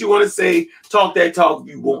 Say what you want to say, talk that talk if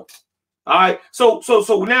you want. All right. So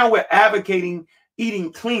now we're advocating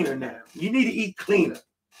eating cleaner now. You need to eat cleaner.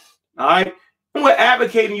 All right. And we're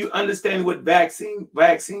advocating you understanding what vaccine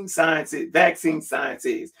science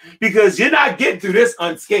is, because you're not getting through this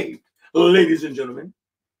unscathed. ladies and gentlemen.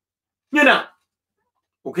 You're not.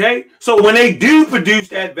 Okay? So when they do produce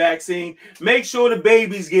that vaccine, make sure the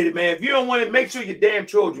babies get it, man. If you don't want it, make sure your damn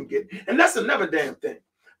children get it. And that's another damn thing.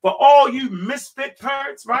 For all you misfit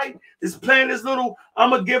parents, right? Is playing this little, I'm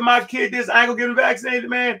going to give my kid this, I ain't going to get him vaccinated,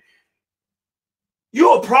 man.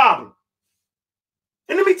 You're a problem.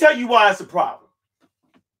 And let me tell you why it's a problem.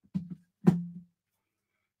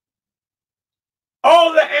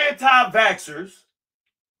 All the anti-vaxxers,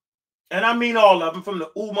 and I mean all of them, from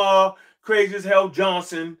the Umar, crazy as hell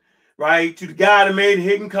Johnson, right, to the guy that made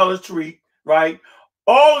Hidden Colors tweet, right?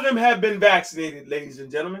 All of them have been vaccinated, ladies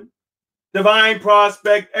and gentlemen. Divine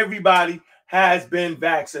Prospect, everybody has been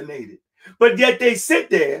vaccinated. But yet they sit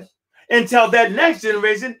there and tell that next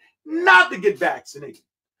generation not to get vaccinated.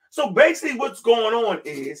 So basically what's going on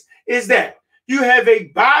is that you have a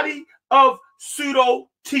body of pseudo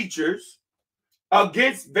teachers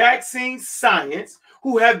against vaccine science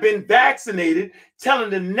who have been vaccinated, telling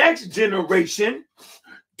the next generation,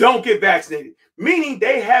 don't get vaccinated. Meaning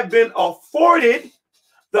they have been afforded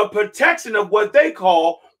the protection of what they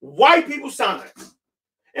call white people science.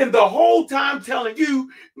 And the whole time telling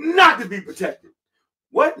you not to be protected.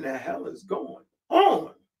 What in the hell is going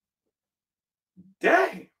on?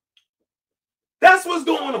 Dang. That's what's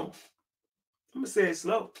going on. I'm going to say it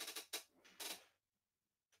slow.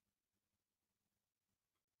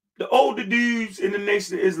 The older dudes in the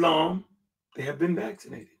Nation of Islam, they have been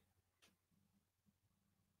vaccinated.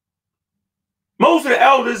 Most of the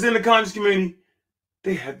elders in the conscious community,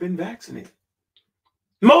 they have been vaccinated.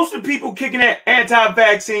 Most of the people kicking that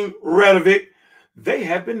anti-vaccine rhetoric, they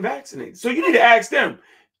have been vaccinated. So you need to ask them,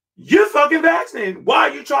 you're fucking vaccinated. Why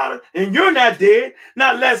are you trying to, and you're not dead,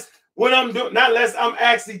 not less what I'm doing, not less I'm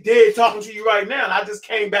actually dead talking to you right now. And I just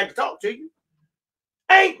came back to talk to you.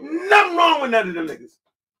 Ain't nothing wrong with none of them niggas.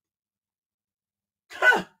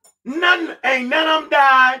 Huh. Ain't none of them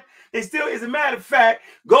died. They still, as a matter of fact,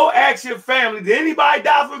 go ask your family, did anybody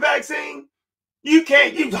die from vaccine? You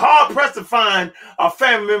can't, you hard pressed to find a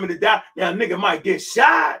family member to die. Now, a nigga might get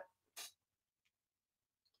shot,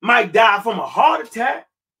 might die from a heart attack,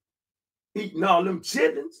 eating all them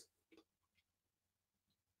chitlins,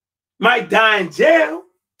 might die in jail,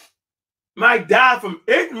 might die from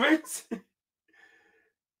ignorance,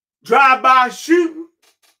 drive-by shooting,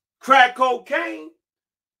 crack cocaine,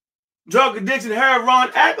 drug addiction, heroin,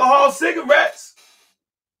 alcohol, cigarettes.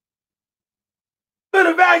 But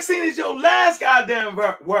a vaccine is your last goddamn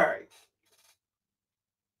worry.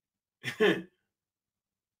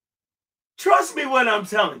 Trust me when I'm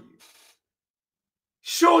telling you.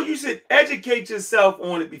 Sure, you should educate yourself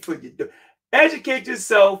on it before you do. Educate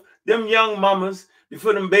yourself, them young mamas,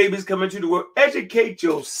 before them babies come into the world. Educate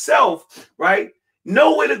yourself, right?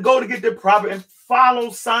 Know where to go to get the proper and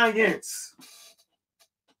follow science.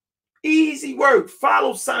 Easy work.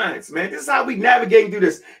 Follow science, man. This is how we navigating through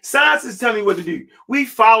this. Science is telling you what to do. We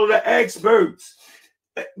follow the experts.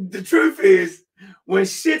 The truth is, when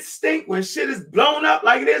shit stink, when shit is blown up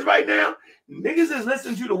like it is right now, niggas is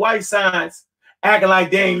listening to the white science, acting like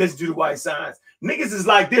they ain't listening to the white science. Niggas is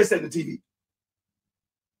like this at the TV.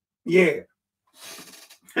 Yeah.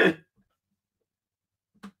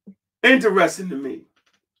 Interesting to me.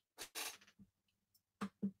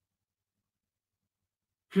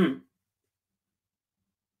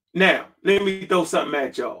 Now, let me throw something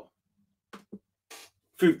at y'all. A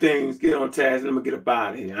few things, get on task, let me get up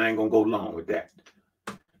out of here. I ain't gonna go long with that.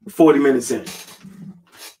 40 minutes in.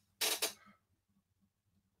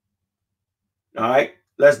 All right,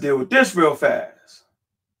 let's deal with this real fast.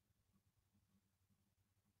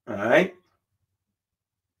 All right.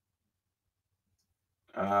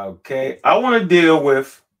 Okay, I want to deal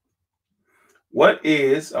with what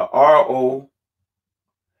is a RO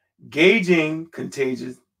gauging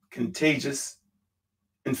contagious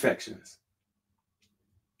infections.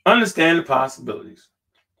 Understand the possibilities.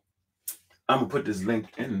 I'm gonna put this link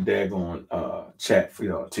in the daggone chat for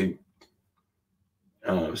y'all too.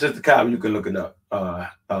 Sister Cobb, you can look it up.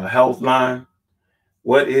 Healthline.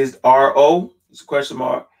 What is RO? It's a question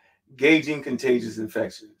mark. Gauging contagious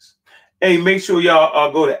infections. Hey, make sure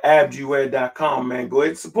y'all go to abjued.com, man. Go ahead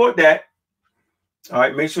and support that. All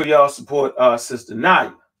right, make sure y'all support Sister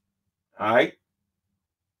Naya. All right.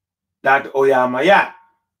 Dr. Oyamaya.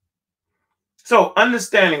 So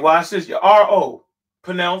understanding why it says your RO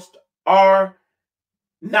pronounced R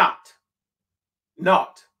not.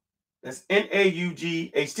 Not. That's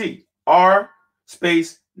N-A-U-G-H-T. R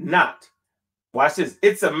space not. Watch this.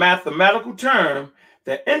 It's a mathematical term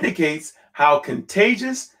that indicates how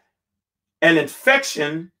contagious an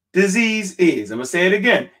infection disease is. I'm going to say it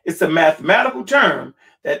again. It's a mathematical term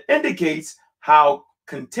that indicates how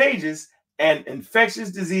contagious an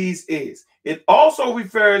infectious disease is. It also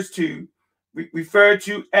referred to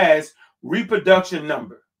as reproduction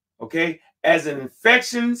number. Okay, as an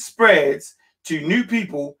infection spreads to new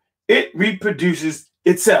people, it reproduces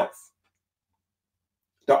itself.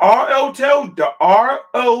 The RO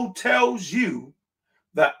tells you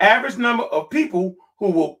the average number of people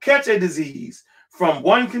who will catch a disease from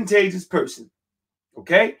one contagious person.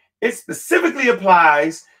 Okay, it specifically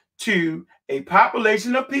applies to a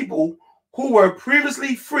population of people who were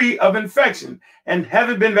previously free of infection and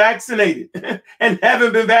haven't been vaccinated and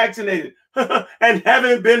haven't been vaccinated and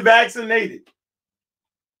haven't been vaccinated.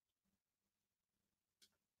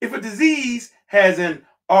 If a disease has an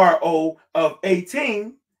RO of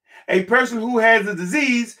 18, a person who has the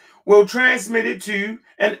disease will transmit it to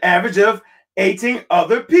an average of 18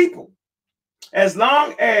 other people. As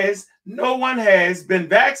long as no one has been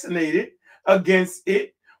vaccinated against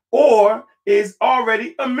it or is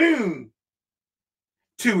already immune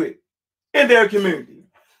to it in their community.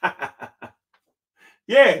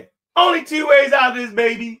 Yeah, only two ways out of this,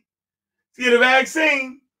 baby. To get a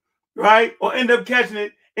vaccine, right? Or end up catching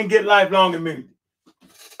it and get lifelong immunity.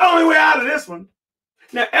 Only way out of this one.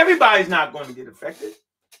 Now, everybody's not going to get affected.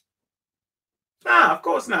 Nah, of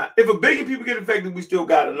course not. If 1 billion people get infected, we still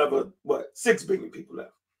got another, 6 billion people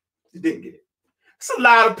left. You didn't get it. It's a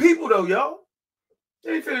lot of people, though, y'all.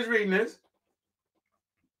 Let me finish reading this.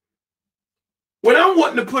 What I'm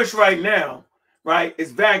wanting to push right now, right,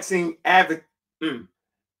 is vaccine advocacy.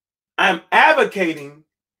 I'm advocating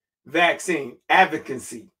vaccine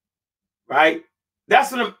advocacy, right?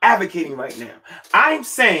 That's what I'm advocating right now. I'm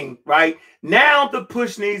saying, right, now the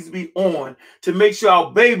push needs to be on to make sure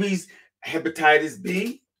our babies, hepatitis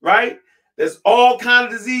B, right? There's all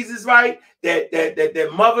kinds of diseases, right? That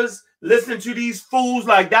mothers listen to these fools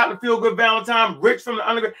like Dr. Feelgood Valentine, Rich from the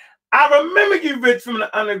Underground. I remember you, Rich from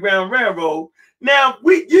the Underground Railroad. Now,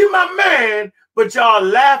 you my man, but y'all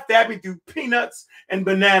laughed at me through peanuts and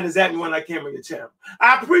bananas at me when I came on your channel.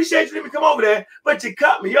 I appreciate you letting me come over there, but you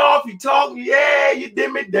cut me off. You talk, yeah, you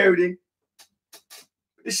did me dirty.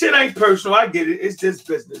 The shit ain't personal. I get it. It's just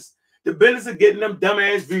business. The business of getting them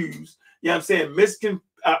dumbass views, you know what I'm saying,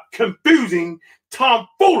 confusing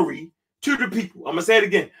tomfoolery to the people. I'm going to say it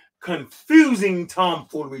again. Confusing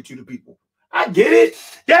tomfoolery to the people. I get it.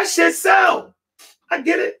 That shit sell. I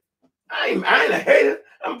get it. I ain't a hater.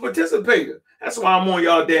 I'm a participator. That's why I'm on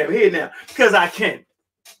y'all damn head now, because I can.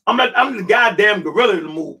 I'm the goddamn gorilla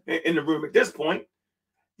in the room at this point.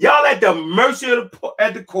 Y'all at the mercy of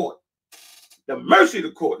the court. The mercy of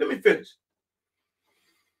the court. Let me finish.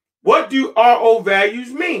 What do RO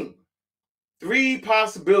values mean? 3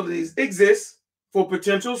 possibilities exist for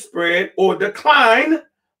potential spread or decline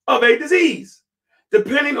of a disease,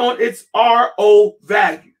 depending on its RO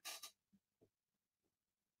value.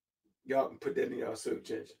 Y'all can put that in y'all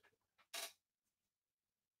search engine.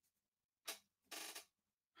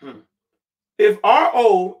 If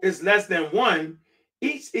RO is less than 1,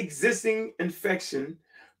 each existing infection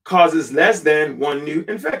causes less than 1 new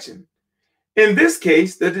infection. In this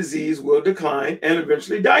case, the disease will decline and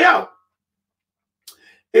eventually die out.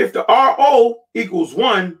 If the RO equals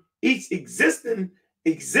 1, each existing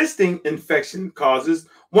infection causes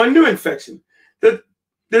 1 new infection. The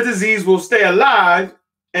disease will stay alive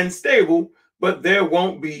and stable, but there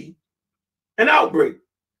won't be an outbreak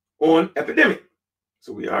or an epidemic.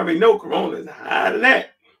 So we already know corona is higher than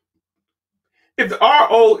that. If the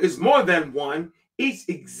RO is more than 1, each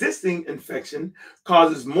existing infection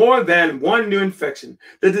causes more than 1 new infection.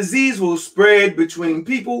 The disease will spread between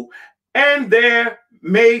people, and there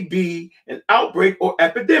may be an outbreak or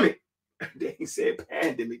epidemic. They said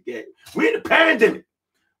pandemic yet. We're in a pandemic.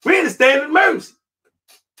 We're in a state of emergency.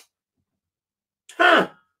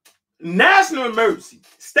 National emergency.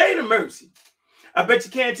 State emergency. I bet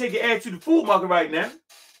you can't take your ass to the food market right now.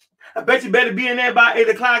 I bet you better be in there by 8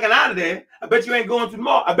 o'clock and out of there. I bet you ain't going to the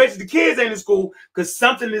mall. I bet you the kids ain't in school because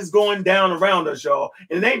something is going down around us, y'all.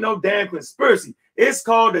 And it ain't no damn conspiracy. It's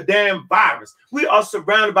called the damn virus. We are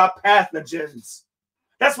surrounded by pathogens.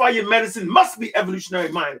 That's why your medicine must be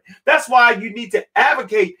evolutionary minded. That's why you need to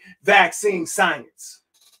advocate vaccine science.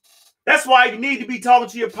 That's why you need to be talking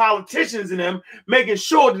to your politicians and them, making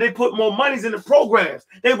sure that they put more monies in the programs.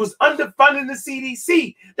 They was underfunding the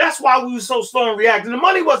CDC. That's why we were so slow in reacting. The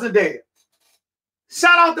money wasn't there.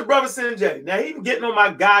 Shout out to Brother Sanjay. Now, he been getting on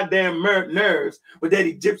my goddamn nerves with that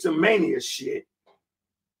Egyptian mania shit.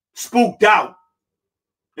 Spooked out.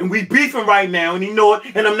 And we beefing right now, and he know it,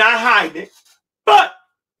 and I'm not hiding it. But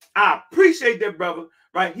I appreciate that brother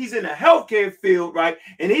right? He's in the healthcare field, right?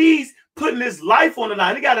 And he's putting his life on the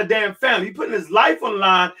line. He got a damn family. He's putting his life on the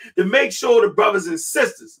line to make sure the brothers and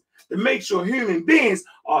sisters, to make sure human beings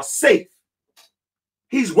are safe.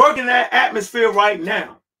 He's working that atmosphere right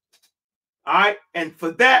now. All right. And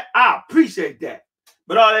for that, I appreciate that.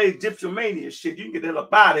 But all that Egyptomania shit, you can get the hell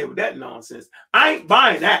up out of here with that nonsense. I ain't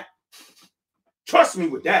buying that. Trust me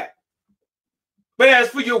with that. But as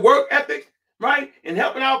for your work ethic, right, and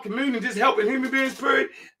helping out community, just helping human beings, period,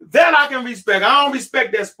 that I can respect. I don't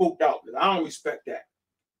respect that spooked out. I don't respect that.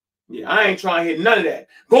 Yeah, I ain't trying to hit none of that.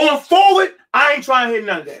 Going forward, I ain't trying to hit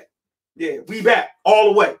none of that. Yeah, we back all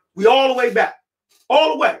the way. We all the way back.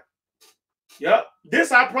 All the way. Yep.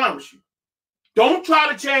 This I promise you. Don't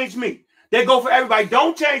try to change me. They go for everybody.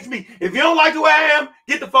 Don't change me. If you don't like the way I am,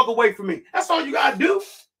 get the fuck away from me. That's all you got to do.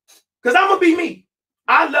 Because I'm going to be me.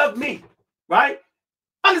 I love me. Right?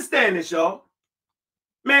 Understand this, y'all.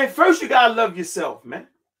 Man, first you got to love yourself, man.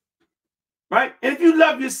 Right? And if you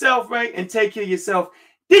love yourself, right, and take care of yourself,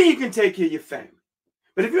 then you can take care of your family.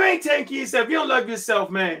 But if you ain't taking care of yourself, if you don't love yourself,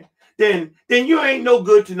 man, then you ain't no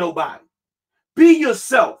good to nobody. Be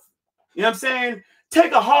yourself. You know what I'm saying?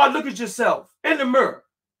 Take a hard look at yourself in the mirror.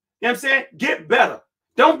 You know what I'm saying? Get better.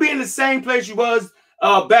 Don't be in the same place you was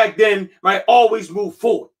back then, right? Always move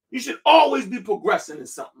forward. You should always be progressing in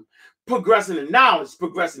something. Progressing in knowledge,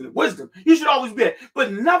 progressing in wisdom. You should always be there.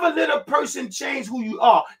 But never let a person change who you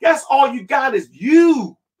are. That's all you got is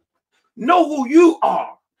you. Know who you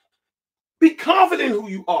are. Be confident who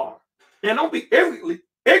you are. And don't be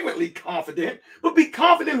ignorantly confident, but be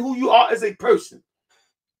confident who you are as a person.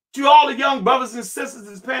 To all the young brothers and sisters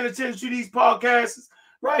that's paying attention to these podcasts,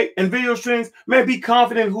 right, and video streams, man, be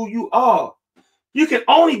confident who you are. You can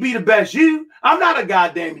only be the best you. I'm not a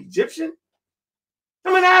goddamn Egyptian.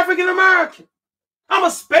 I'm an African American. I'm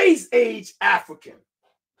a space age African.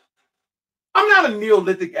 I'm not a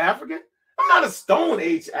Neolithic African. I'm not a Stone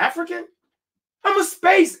Age African. I'm a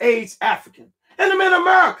space age African. And I'm in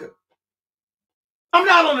America. I'm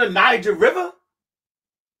not on the Niger River.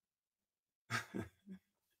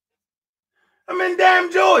 I'm in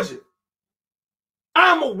damn Georgia.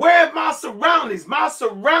 I'm aware of my surroundings. My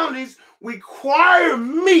surroundings require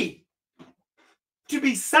me to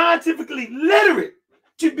be scientifically literate,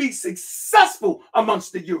 to be successful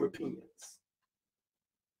amongst the Europeans,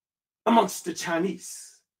 amongst the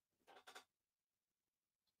Chinese,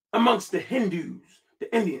 amongst the Hindus,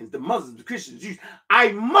 the Indians, the Muslims, the Christians, the Jews.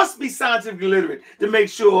 I must be scientifically literate to make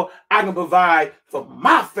sure I can provide for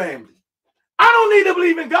my family. I don't need to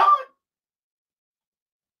believe in God.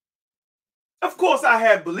 Of course, I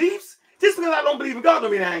have beliefs. Just because I don't believe in God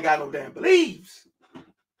don't mean I ain't got no damn beliefs. Of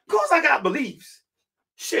course, I got beliefs.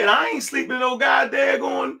 Shit, I ain't sleeping in no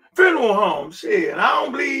goddamn funeral home. Shit, and I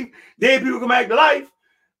don't believe dead people come back to life.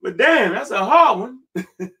 But damn, that's a hard one.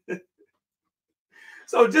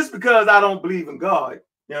 So just because I don't believe in God,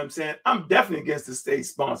 you know what I'm saying? I'm definitely against the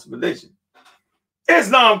state-sponsored religion.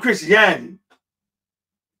 Islam, Christianity.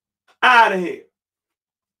 Out of here.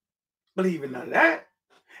 Believe in none of that.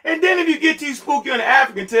 And then if you get too spooky on the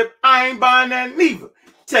African tip, I ain't buying that neither.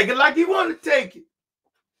 Take it like you want to take it.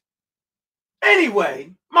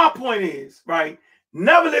 Anyway, my point is, right,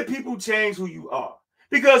 never let people change who you are.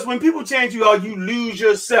 Because when people change who you are, you lose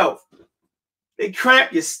yourself. They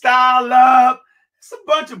cramp your style up. It's a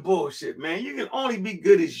bunch of bullshit, man. You can only be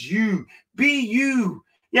good as you. Be you.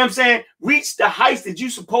 You know what I'm saying? Reach the heights that you're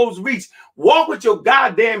supposed to reach. Walk with your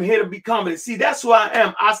goddamn head and be confident. See, that's who I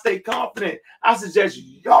am. I stay confident. I suggest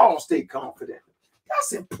y'all stay confident.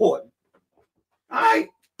 That's important. All right?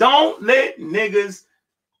 Don't let niggas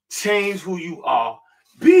change who you are.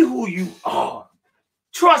 Be who you are.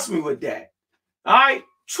 Trust me with that. All right?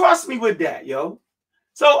 Trust me with that, yo.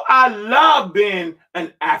 So I love being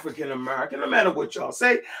an African American, no matter what y'all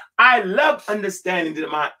say. I love understanding that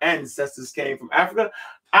my ancestors came from Africa.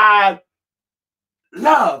 I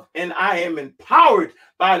love and I am empowered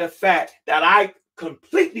by the fact that I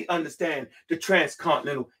completely understand the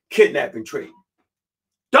transcontinental kidnapping trade.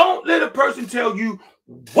 Don't let a person tell you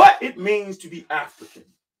what it means to be African.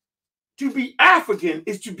 To be African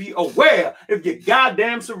is to be aware of your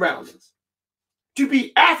goddamn surroundings. To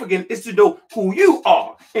be African is to know who you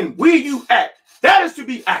are and where you at. That is to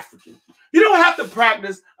be African. You don't have to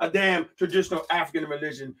practice a damn traditional African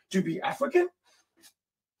religion to be African.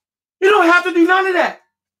 You don't have to do none of that.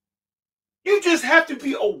 You just have to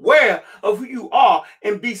be aware of who you are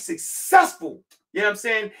and be successful, you know what I'm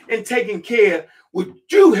saying, in taking care of what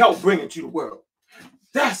you help bring into the world.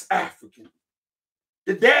 That's African.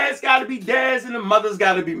 The dads got to be dads and the mothers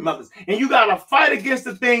got to be mothers. And you got to fight against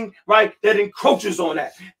the thing, right, that encroaches on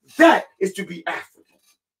that. That is to be African.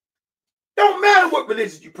 Don't matter what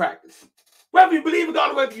religion you practice, whether you believe in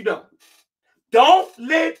God or whether you don't. Don't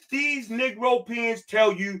let these Negropeans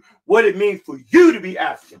tell you what it means for you to be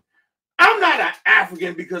African. I'm not an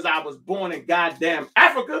African because I was born in goddamn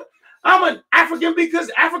Africa. I'm an African because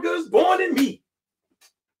Africa is born in me.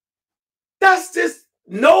 That's just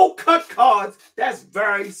no cut cards. That's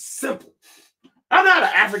very simple. I'm not an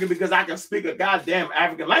African because I can speak a goddamn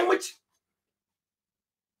African language.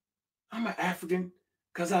 I'm an African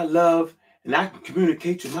because I love and I can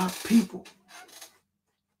communicate to my people.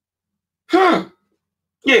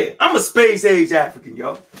 Yeah, I'm a space age African,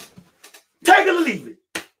 y'all. Take it or leave it.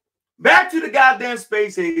 Back to the goddamn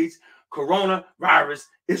space age. Coronavirus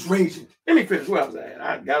is raging. Let me finish where I was at.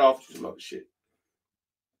 I got off to some other shit.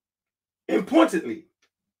 Importantly,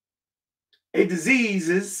 a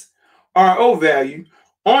disease's RO value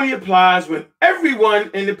only applies when everyone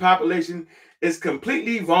in the population is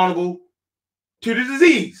completely vulnerable to the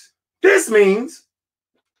disease. This means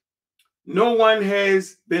no one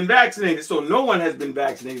has been vaccinated. So no one has been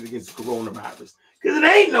vaccinated against the coronavirus because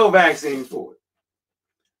there ain't no vaccine for it.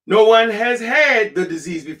 No one has had the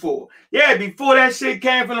disease before. Yeah, before that shit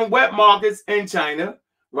came from the wet markets in China,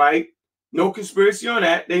 right? No conspiracy on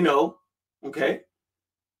that. They know. Okay.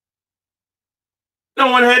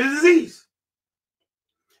 No one had the disease.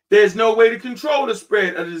 There's no way to control the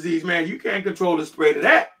spread of the disease, man. You can't control the spread of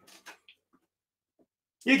that.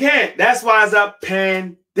 You can't. That's why it's a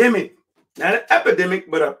pandemic. Not an epidemic,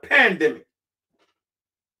 but a pandemic.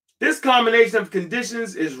 This combination of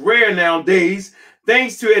conditions is rare nowadays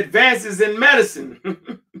thanks to advances in medicine.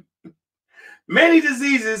 Many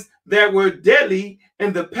diseases that were deadly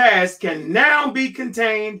in the past can now be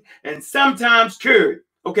contained and sometimes cured.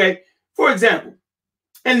 Okay, for example,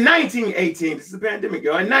 in 1918, this is a pandemic,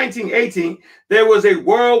 y'all. In 1918, there was a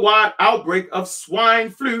worldwide outbreak of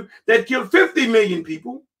swine flu that killed 50 million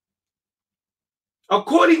people.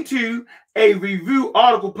 According to a review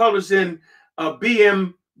article published in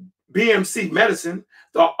BMC Medicine,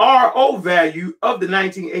 the RO value of the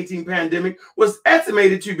 1918 pandemic was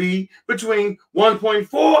estimated to be between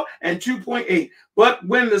 1.4 and 2.8. But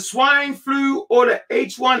when the swine flu or the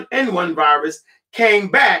H1N1 virus came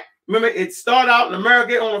back, remember it started out in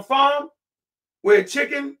America on a farm where a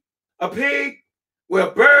chicken, a pig, where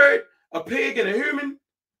a bird, a pig, and a human,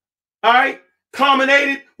 all right,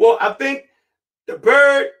 culminated. Well, I think the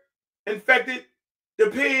bird infected the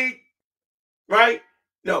pig, right?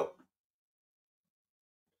 No.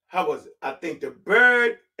 How was it? I think the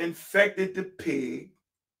bird infected the pig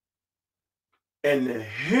and the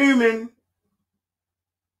human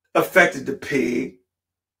affected the pig.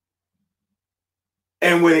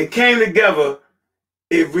 And when it came together,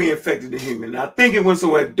 it reinfected the human. I think it went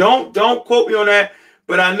somewhere. Don't quote me on that,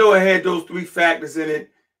 but I know it had those three factors in it.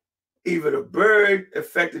 Either the bird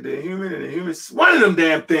affected the human and the human, one of them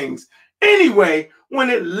damn things. Anyway, when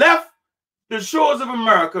it left the shores of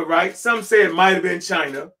America, right? Some say it might have been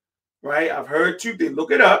China, right? I've heard too. They look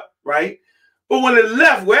it up, right? But when it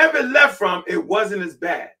left, wherever it left from, it wasn't as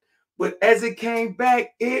bad. But as it came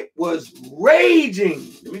back, it was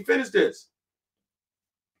raging. Let me finish this.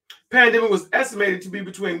 Pandemic was estimated to be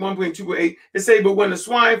between 1.2 and 2.8. It say, but when the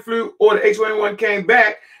swine flu or the H1N1 came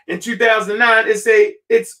back in 2009, it say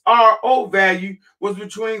its RO value was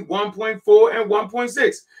between 1.4 and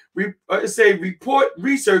 1.6. It say report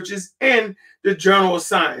researchers in the Journal of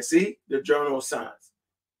Science. See, the Journal of Science.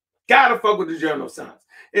 Gotta fuck with the Journal of Science.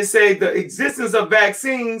 It say the existence of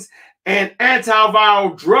vaccines and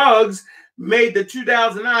antiviral drugs made the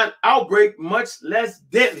 2009 outbreak much less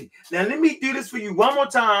deadly. Now, let me do this for you one more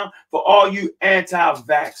time for all you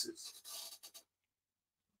anti-vaxxers.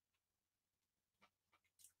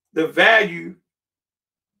 The value,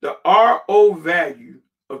 the RO value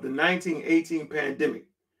of the 1918 pandemic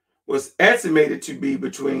was estimated to be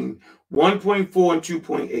between 1.4 and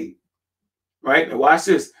 2.8. Right? Now, watch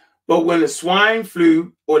this. But when the swine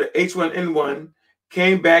flu or the H1N1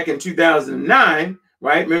 came back in 2009,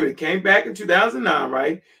 right? Remember, it came back in 2009,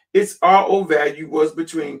 right? Its RO value was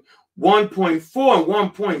between 1.4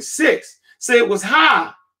 and 1.6. So it was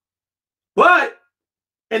high. But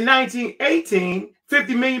in 1918,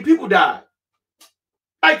 50 million people died.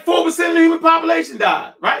 Like 4% of the human population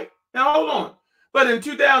died, right? Now, hold on. But in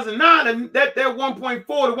 2009, that 1.4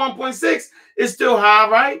 to 1.6 is still high,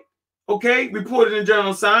 right? Okay, reported in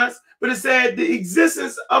Journal of Science. But it said the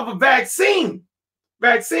existence of a vaccines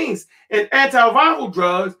and antiviral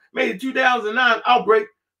drugs made the 2009 outbreak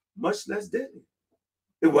much less deadly.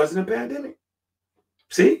 It wasn't a pandemic.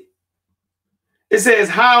 See? It says,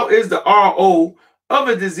 how is the RO of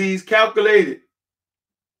a disease calculated?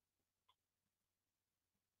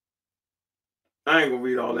 I ain't gonna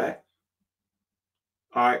read all that.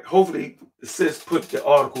 All right. Hopefully, the sis put the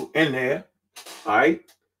article in there. All right.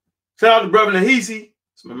 Shout out to Brother Nahisi.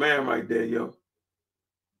 It's my man right there, yo.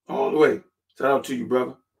 All the way. Shout out to you,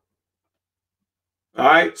 brother. All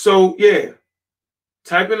right. So, yeah.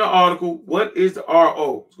 Type in the article. What is the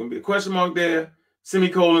RO? It's going to be a question mark there.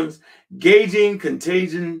 Semicolons. Gauging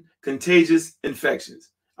contagious infections.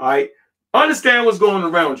 All right. Understand what's going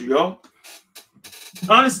around you, y'all.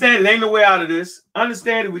 Understand it ain't no way out of this.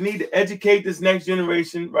 Understand that we need to educate this next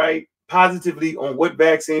generation, right, positively on what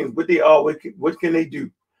vaccines, what they are, what can they do,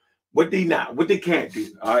 what they not, what they can't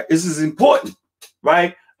do. All right, this is important,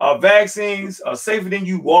 right? Vaccines are safer than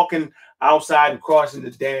you walking outside and crossing the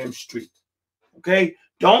damn street. Okay,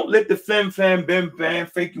 don't let the flim flam bim bam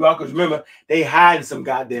fake you out, because remember they hiding some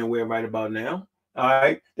goddamn way right about now. All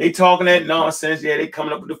right, they talking that nonsense. Yeah, they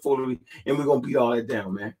coming up with the foolery, and we're gonna beat all that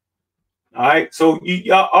down, man. All right, so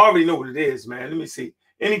y'all already know what it is, man. Let me see.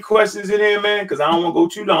 Any questions in here, man? Because I don't want to go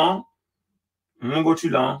too long. I don't want to go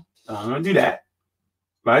too long. I don't want to do that.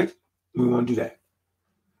 Right? We want to do that.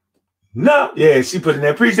 No. Yeah, she put in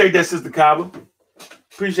there. Appreciate that, Sister Kaba.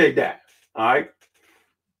 Appreciate that. All right.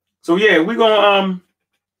 So, yeah, we're going to, how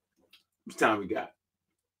much time we got?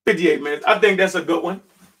 58 minutes. I think that's a good one.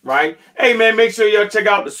 Right? Hey, man, make sure y'all check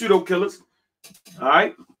out the Pseudo Killers. All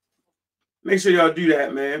right? Make sure y'all do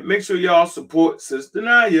that, man. Make sure y'all support Sister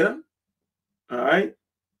Naya. All right.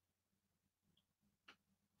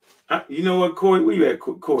 You know what, Corey? Where you at,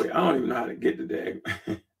 Corey? I don't even know how to get the dag.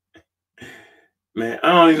 Man,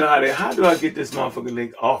 I don't even know how to. How do I get this motherfucking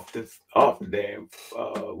link off the damn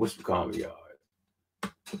what's the call yard?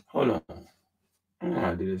 Hold on. I don't know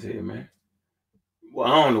how to do this here, man.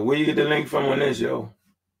 Well, I don't know where you get the link from on this, yo.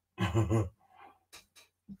 I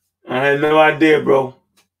had no idea, bro.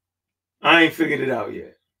 I ain't figured it out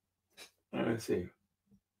yet. Let's see.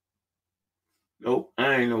 Nope,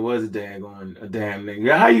 I ain't know what's a damn link.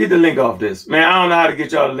 How you get the link off this? Man, I don't know how to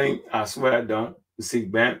get y'all the link. I swear I don't. Let's see,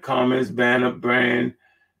 comments, banner, brand,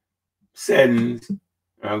 settings.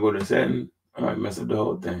 I'll go to settings. I might mess up the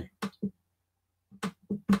whole thing.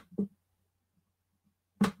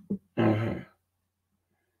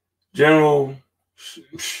 General,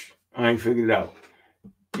 I ain't figured it out.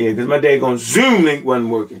 Yeah, because my daggone Zoom link wasn't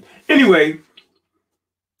working. Anyway,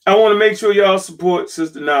 I want to make sure y'all support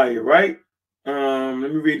Sister Naya, right?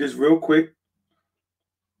 Let me read this real quick.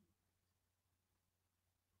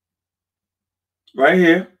 Right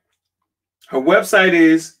here. Her website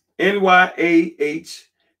is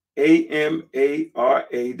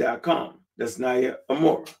NYAHAMARA.com. That's Naya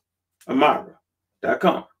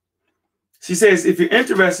Amara.com. She says, if you're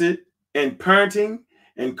interested in parenting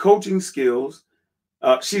and coaching skills,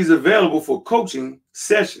 she's available for coaching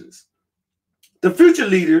sessions. The Future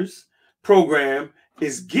Leaders program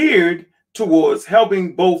is geared towards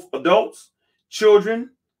helping both adults, children,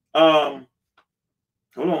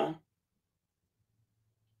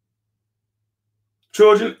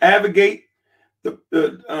 children navigate the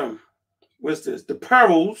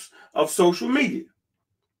perils of social media.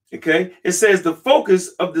 Okay, it says the focus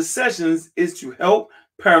of the sessions is to help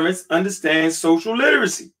parents understand social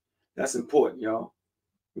literacy. That's important, y'all.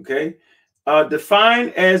 Okay,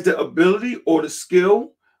 defined as the ability or the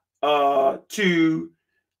skill to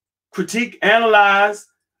critique, analyze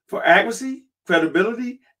for accuracy,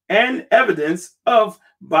 credibility, and evidence of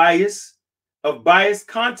biased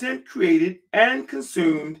content created and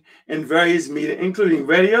consumed in various media, including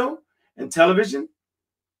radio and television,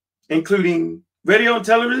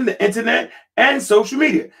 the internet, and social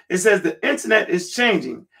media. It says the internet is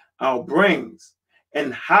changing our brains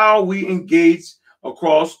and how we engage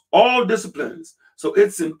across all disciplines. So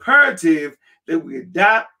it's imperative that we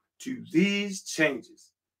adapt to these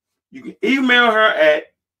changes. You can email her at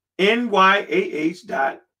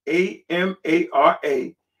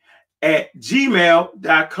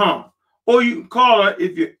nyah.amara@gmail.com, or you can call her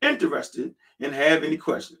if you're interested and have any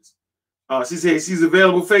questions. She says she's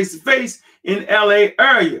available face-to-face in LA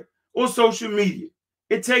area or social media.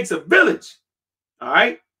 It takes a village, all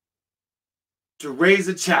right, to raise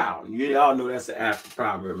a child. You all know that's an African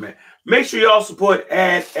proverb, man. Make sure y'all support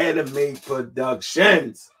Anime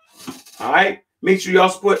Productions, all right? Make sure y'all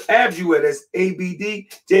support Abjuwear. That's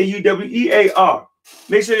ABDJUWEAR.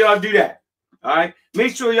 Make sure y'all do that. All right.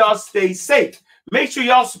 Make sure y'all stay safe. Make sure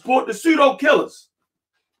y'all support the Pseudo Killers.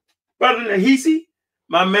 Brother Nahisi,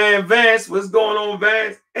 my man Vance. What's going on,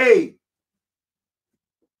 Vance? Hey.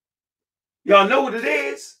 Y'all know what it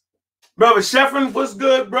is. Brother Sheffrin, what's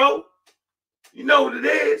good, bro? You know what it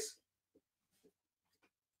is.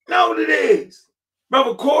 Know what it is.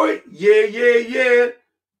 Brother Corey, yeah.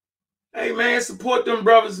 Hey, man, support them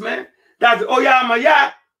brothers, man. Dr. Oyama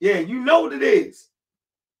Yacht, yeah, you know what it is.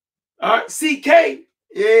 All right, CK,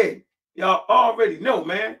 yeah, y'all already know,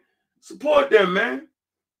 man. Support them, man.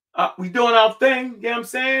 We doing our thing, you know what I'm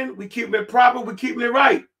saying? We keeping it proper, we keeping it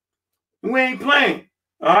right. We ain't playing,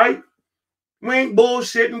 all right? We ain't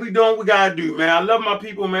bullshitting, we doing what we gotta do, man. I love my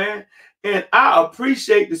people, man. And I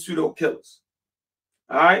appreciate the pseudo killers.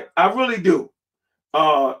 All right, I really do.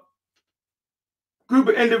 Group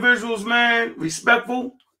of individuals, man,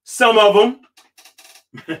 respectful. Some of them.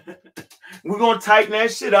 We're gonna tighten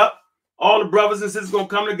that shit up. All the brothers and sisters gonna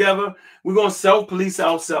come together. We're gonna self-police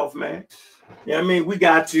ourselves, man. Yeah, I mean, we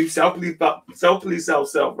got to self-police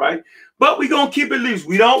ourselves, right? But we're gonna keep it loose.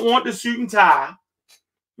 We don't want the suit and tie.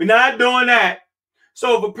 We're not doing that.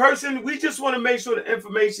 So if a person, we just want to make sure the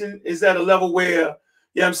information is at a level where, you know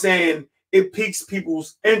what I'm saying, it piques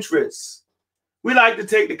people's interests. We like to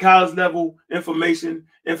take the college level information.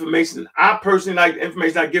 I personally like the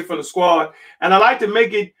information I get from the squad, and I like to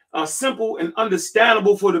make it simple and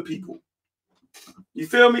understandable for the people. You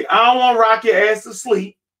feel me? I don't want to rock your ass to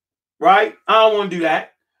sleep, right? I don't want to do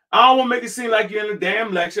that. I don't want to make it seem like you're in a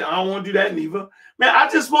damn lecture. I don't want to do that neither. Man, I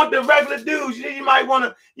just want the regular dudes. You might want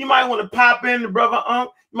to pop in the brother Unc.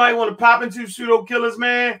 You might want to pop into pseudo killers,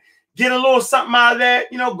 man. Get a little something out of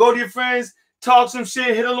that. You know, go to your friends, talk some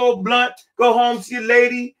shit, hit a little blunt, go home to your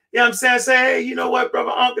lady. You know what I'm saying? Say, hey, you know what,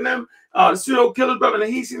 brother Unc and them, the pseudo killers, brother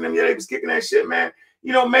Nahisi and them, yeah, they was kicking that shit, man.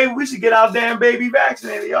 You know, maybe we should get our damn baby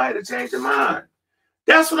vaccinated. Y'all had to change your mind.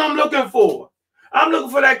 That's what I'm looking for. I'm looking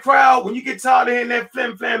for that crowd when you get tired of hearing that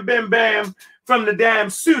flim, flam, bam, bam from the damn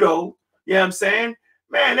pseudo. You know what I'm saying?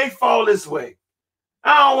 Man, they fall this way.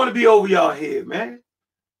 I don't want to be over y'all here, man.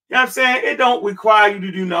 You know what I'm saying? It don't require you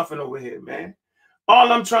to do nothing over here, man.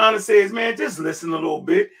 All I'm trying to say is, man, just listen a little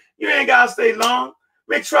bit. You ain't got to stay long.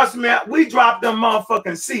 Man, trust me, we drop them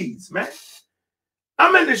motherfucking seeds, man.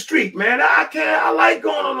 I'm in the street, man. I like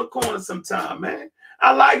going on the corner sometime, man.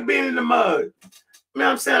 I like being in the mud. You know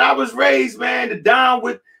what I'm saying? I was raised, man, to dine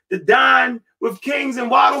with kings and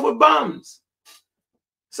waddle with bums.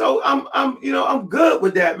 So I'm good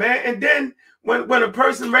with that, man. And then when a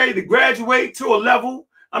person ready to graduate to a level,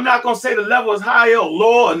 I'm not gonna say the level is higher or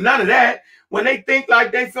lower or none of that. When they think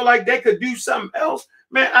like they feel like they could do something else,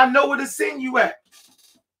 man, I know where to send you at.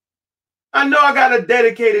 I know I got a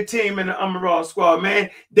dedicated team in the Amaral squad, man.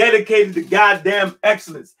 Dedicated to goddamn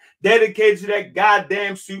excellence. Dedicated to that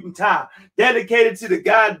goddamn suit and tie. Dedicated to the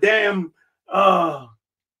goddamn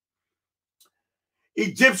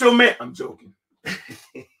Egyptian man. I'm joking.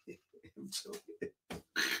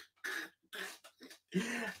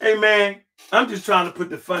 Hey, man, I'm just trying to put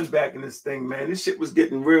the fun back in this thing, man. This shit was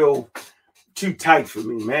getting real too tight for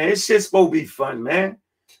me, man. This shit's supposed to be fun, man.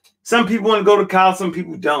 Some people want to go to college, some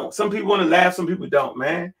people don't. Some people want to laugh, some people don't,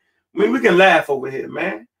 man. I mean, we can laugh over here,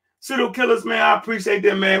 man. Pseudo killers, man, I appreciate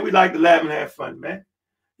them, man. We like to laugh and have fun, man.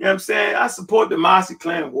 You know what I'm saying? I support the Mossy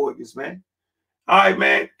Clan Warriors, man. All right,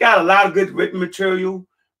 man. Got a lot of good written material,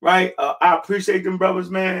 right? I appreciate them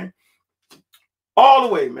brothers, man. All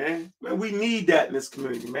the way, man. Man, we need that in this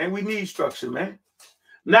community, man. We need structure, man.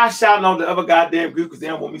 Not shouting on the other goddamn group because they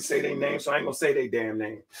don't want me to say their name, so I ain't going to say their damn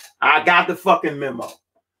name. I got the fucking memo.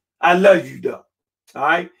 I love you, though. All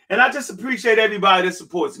right? And I just appreciate everybody that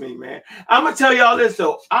supports me, man. I'm going to tell y'all this,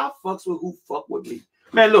 though. I fucks with who fuck with me.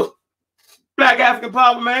 Man, look. Black African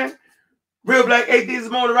Power, man. Real Black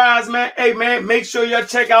Atheism on the rise, man. Hey, man, make sure y'all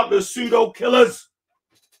check out the Pseudo Killers.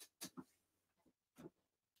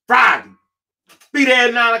 Friday. Be there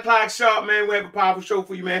at 9 o'clock sharp, man. We have a powerful show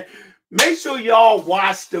for you, man. Make sure y'all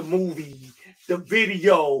watch the movie, the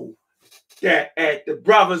video that at the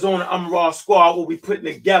Brothers on the Amaral Squad will be putting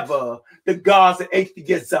together, the Gods of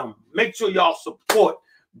Atheism. Make sure y'all support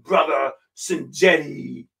Brother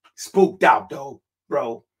Sinjetti, spooked out though,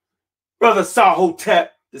 bro. Brother Sahotep,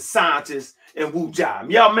 the scientist, and Wu Jam.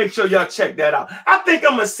 Y'all make sure y'all check that out. I think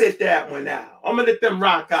I'm going to sit that one out. I'm going to let them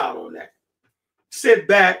rock out on that. Sit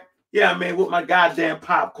back, yeah, man, with my goddamn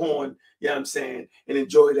popcorn, you know what I'm saying, and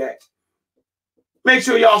enjoy that. Make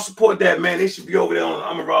sure y'all support that, man. They should be over there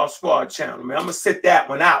on the Amaral Squad channel, man. I'm going to sit that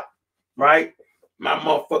one out, right? My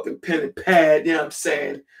motherfucking pen and pad, you know what I'm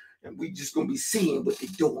saying? And we just going to be seeing what they're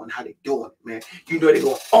doing, how they doing it, man. You know they're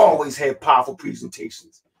going to always have powerful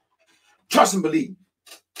presentations. Trust and believe.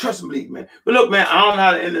 Trust and believe, man. But look, man, I don't know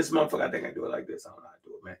how to end this motherfucker. I think I do it like this. I don't know how to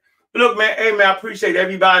do it, man. But look, man, hey, man, I appreciate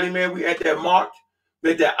everybody, man. We at that mark.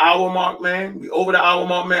 We at that hour mark, man. We over the hour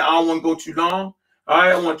mark, man. I don't want to go too long. All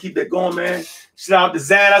right, I want to keep that going, man. Shout out to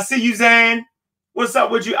Zan. I see you, Zan. What's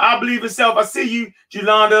up with you? I believe in self. I see you,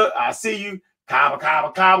 Jolanda. I see you.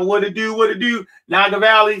 Kaba. What it do? What it do? Naga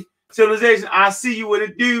Valley Civilization. I see you. What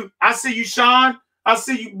it do? I see you, Sean. I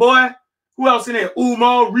see you, boy. Who else in there?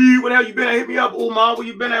 Umar Reed. What the hell you been at? Hit me up, Umar. Where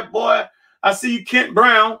you been at, boy? I see you, Kent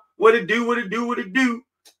Brown. What it do? What it do? What it do?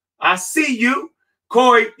 I see you.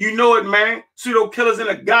 Corey, you know it, man. Pseudo killers in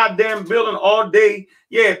a goddamn building all day.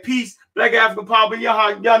 Yeah, peace. Black African Power.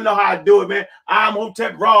 Y'all know how I do it, man. I'm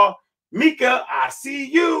Hotep Raw. Mika, I see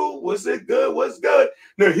you. What's it good? What's good?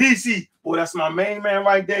 Nahisi. Boy, that's my main man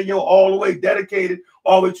right there. Yo, all the way dedicated,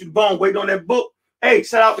 all the way to the bone. Wait on that book. Hey,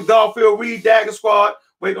 shout out to Garfield Reed, Dagger Squad.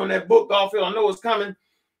 Wait on that book, Garfield. I know it's coming.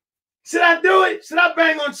 Should I do it? Should I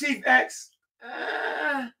bang on Chief X?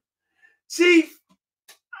 Chief,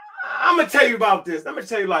 I'm going to tell you about this. I'm going to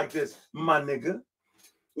tell you like this, my nigga.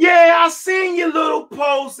 Yeah, I seen your little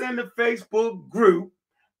post in the Facebook group.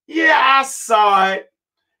 Yeah, I saw it.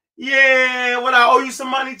 Yeah, what, I owe you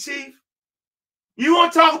some money, Chief? You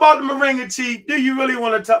want to talk about the Moringa, Chief? Do you really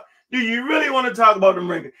want to talk? Do you really want to talk about the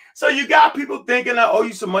Moringa? So you got people thinking I owe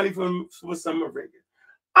you some money for some Moringa.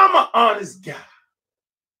 I'm an honest guy.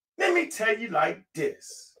 Let me tell you like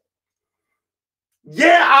this.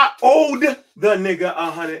 Yeah, I owed the nigga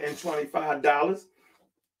 $125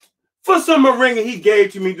 for some Moringa he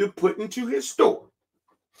gave to me to put into his store.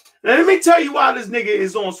 Now, let me tell you why this nigga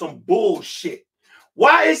is on some bullshit.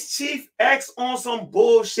 Why is Chief X on some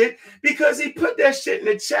bullshit? Because he put that shit in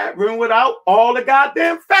the chat room without all the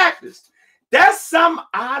goddamn factors. That's something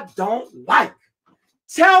I don't like.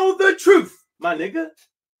 Tell the truth, my nigga.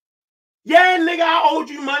 Yeah, nigga, I owed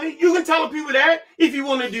you money. You can tell the people that if you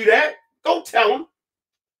want to do that. Go tell them.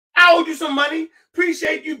 I owed you some money.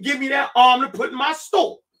 Appreciate you giving me that arm to put in my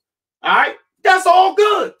store. All right? That's all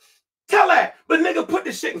good. Tell that. But nigga, put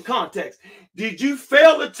this shit in context. Did you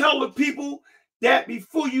fail to tell the people that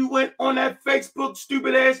before you went on that Facebook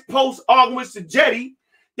stupid ass post arguing with the Jetty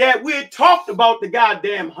that we had talked about the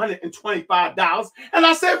goddamn $125? And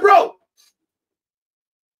I said, bro,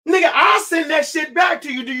 nigga, I'll send that shit back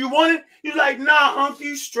to you. Do you want it? You're like, nah, Unc,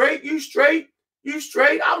 you straight, you straight, you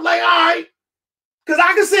straight. I'm like, all right, because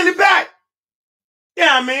I can send it back. Yeah,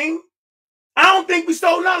 I mean, I don't think we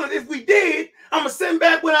stole none of it. If we did, I'm going to send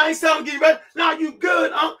back when I ain't selling, get you back. Nah, you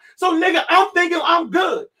good, Unc. So, nigga, I'm thinking I'm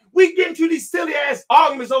good. We get into these silly ass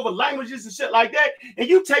arguments over languages and shit like that, and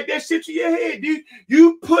you take that shit to your head, dude.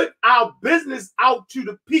 You put our business out to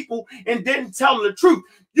the people and didn't tell them the truth.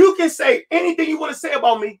 You can say anything you want to say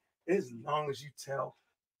about me as long as you tell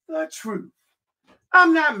the truth.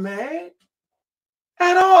 I'm not mad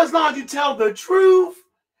at all as long as you tell the truth,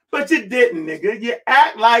 but you didn't, nigga. You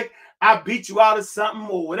act like I beat you out of something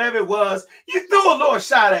or whatever it was. You threw a little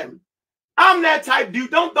shot at me. I'm that type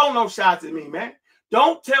dude. Don't throw no shots at me, man.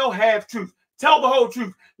 Don't tell half truth. Tell the whole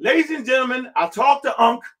truth. Ladies and gentlemen, I talked to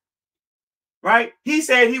Unc, right? He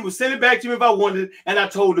said he would send it back to me if I wanted it, and I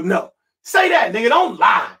told him no. Say that, nigga. Don't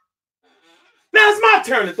lie. Now it's my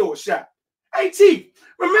turn to throw a shot. Hey, Chief,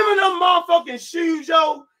 remember them motherfucking shoes,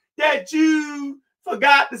 yo, that you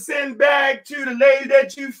forgot to send back to the lady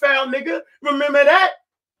that you found, nigga? Remember that?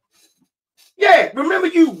 Yeah, remember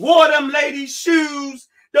you wore them ladies' shoes,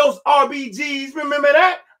 those RBGs. Remember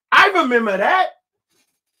that? I remember that.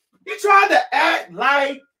 You tried to act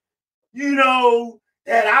like, you know,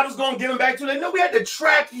 that I was going to give them back to them. No, we had to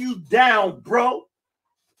track you down, bro.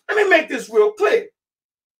 Let me make this real clear.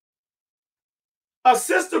 A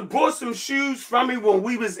sister brought some shoes from me when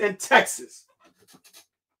we was in Texas.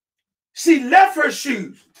 She left her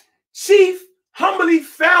shoes. Chief humbly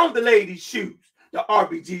found the lady's shoes, the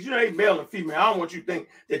RBGs. You know, they male and female. I don't want you to think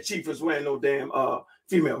that Chief was wearing no damn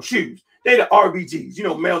female shoes. They the RBGs. You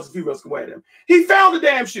know, males and females can wear them. He found the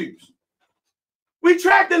damn shoes. We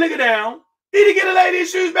tracked the nigga down. Did he get a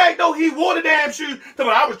lady's shoes back? No, he wore the damn shoes.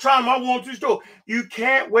 I was trying my one to the store. You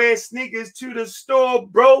can't wear sneakers to the store,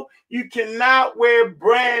 bro. You cannot wear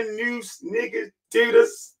brand new sneakers to the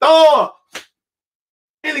store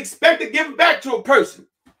and expect to give them back to a person.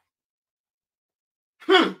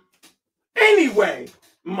 Anyway,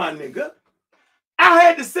 my nigga, I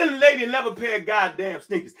had to send a lady another pair of goddamn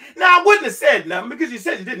sneakers. Now, I wouldn't have said nothing because you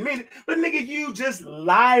said you didn't mean it. But, nigga, you just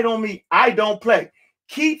lied on me. I don't play.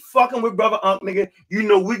 Keep fucking with brother Unc, nigga. You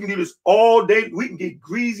know we can do this all day. We can get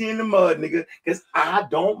greasy in the mud, nigga, because I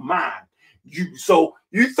don't mind. So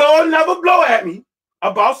you throw another blow at me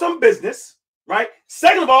about some business, right?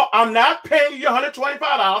 Second of all, I'm not paying you your $125.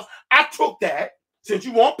 I took that. Since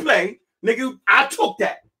you won't play, nigga, I took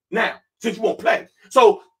that. Now, since you won't play.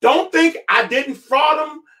 So don't think I didn't fraud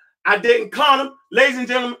him. I didn't con him. Ladies and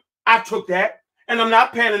gentlemen, I took that. And I'm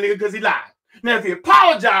not paying the nigga because he lied. Now, if he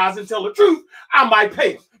apologizes and tell the truth, I might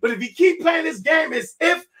pay him. But if he keep playing this game as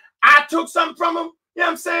if I took something from him, you know what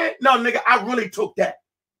I'm saying? No, nigga, I really took that.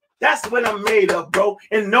 That's what I'm made of, bro.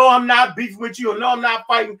 And no, I'm not beefing with you. And no, I'm not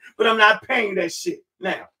fighting, but I'm not paying that shit.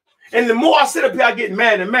 Now, And the more I sit up here, I get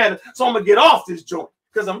mad and madder. So I'm gonna get off this joint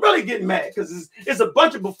because I'm really getting mad because it's a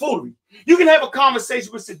bunch of buffoonery. You can have a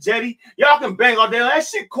conversation with Sajetti. Y'all can bang all day. That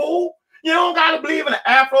shit cool. You don't gotta believe in the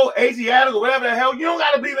Afro, Asiatic, or whatever the hell. You don't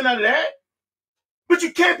gotta believe in none of that. But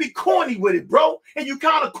you can't be corny with it, bro. And you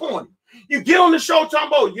kind of corny. You get on the show talking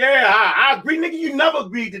about, yeah, I agree, nigga. You never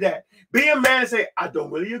agreed to that. Be a man and say, I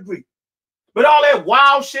don't really agree. But all that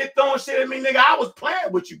wild shit, throwing shit at me, nigga, I was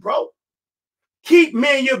playing with you, bro. Keep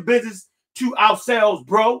me and your business to ourselves,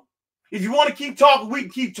 bro. If you want to keep talking, we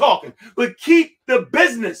can keep talking. But keep the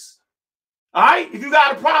business. All right? If you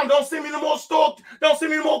got a problem, don't send me no more store. Don't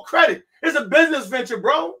send me no more credit. It's a business venture,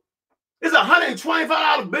 bro. It's a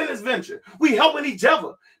 $125 business venture. We helping each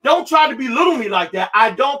other. Don't try to belittle me like that.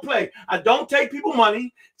 I don't play. I don't take people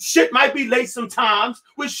money. Shit might be late sometimes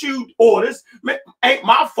with shoot orders. Ain't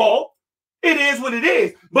my fault. It is what it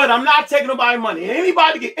is. But I'm not taking nobody money. And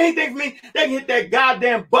anybody get anything from me, they can hit that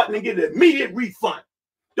goddamn button and get an immediate refund.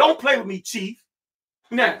 Don't play with me, Chief.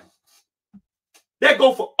 Now, that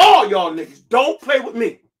go for all y'all niggas. Don't play with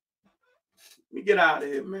me. Let me get out of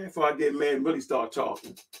here, man, before I get mad and really start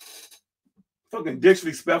talking. Fucking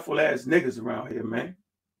disrespectful ass niggas around here, man.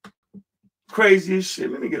 Crazy as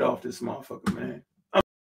shit. Let me get off this motherfucker, man.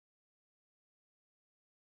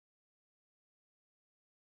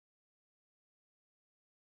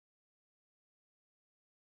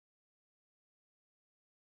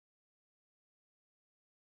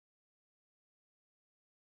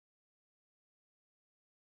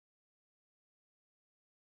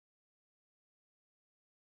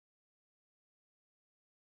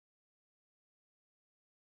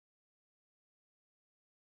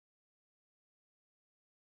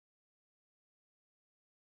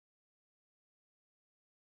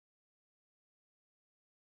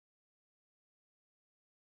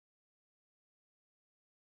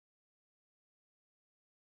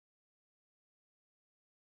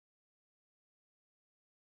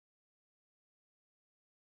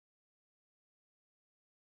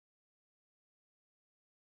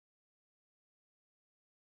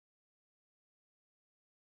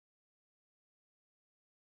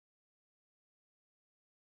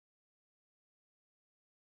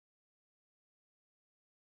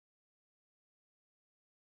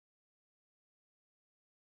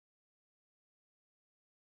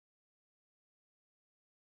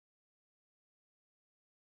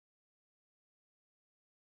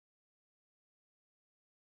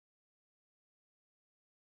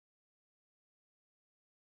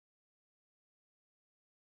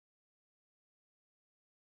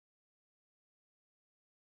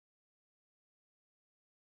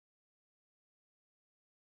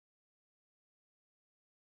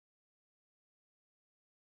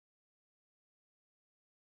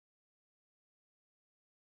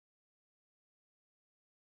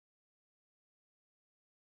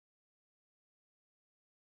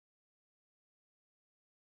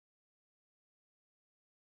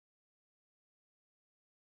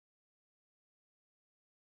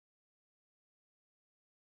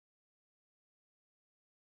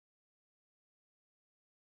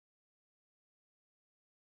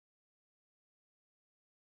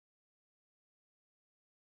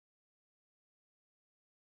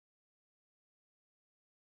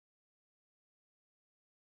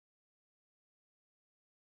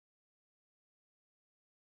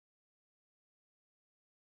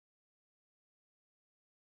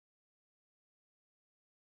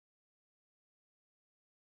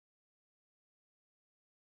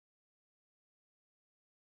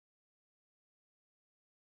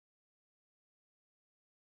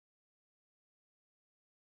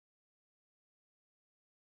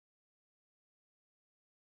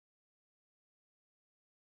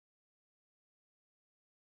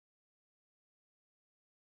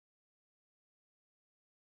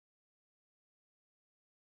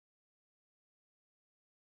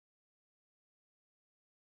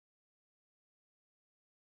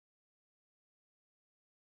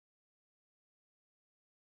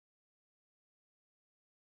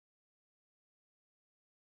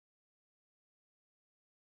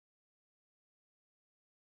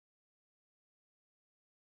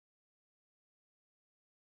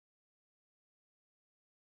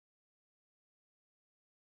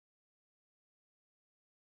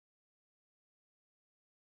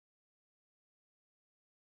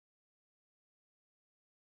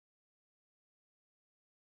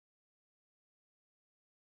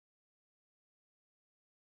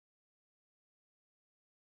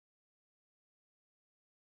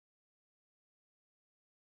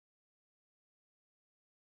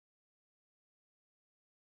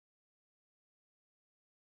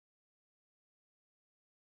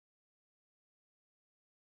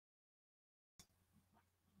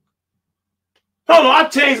 Hold on, I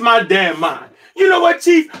changed my damn mind. You know what,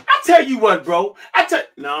 Chief? I tell you what, bro.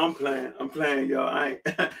 No, I'm playing. I'm playing, y'all. I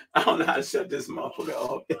don't know how to shut this motherfucker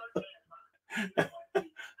off.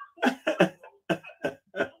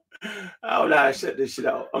 I don't know how to shut this shit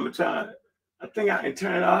off. I'm trying. I think I can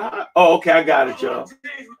turn it off. Oh, okay, I got it, y'all.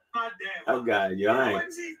 I got it, y'all. I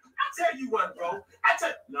tell you what, bro.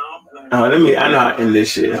 No, I'm playing. Oh, I know how to end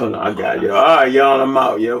this shit. Hold on, I got it, y'all. All right, y'all, I'm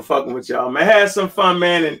out, yo. Fucking with y'all, man. Have some fun,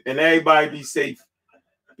 man, and everybody be safe.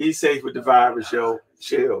 Be safe with the virus, yo.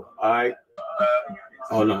 Chill, all right?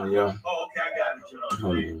 Hold on, yo. Oh, okay, I got it, yo.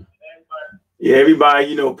 Hold on. Yeah,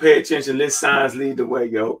 everybody, pay attention. Let signs lead the way,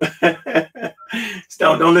 yo.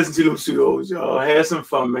 Don't listen to them pseudos, y'all. Have some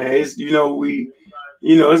fun, man. It's,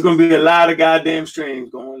 it's gonna be a lot of goddamn streams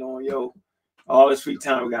going on, yo. All this free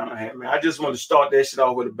time we got on hand, man. I just want to start that shit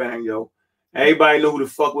off with a bang, yo. Everybody know who to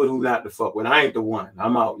fuck with, who not to fuck with. I ain't the one.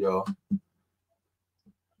 I'm out, y'all.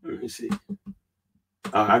 Let me see.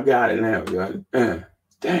 Oh, I got it now, yo.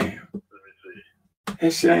 Damn.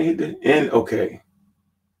 That shit ain't hit the end. Okay.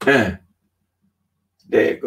 There it goes.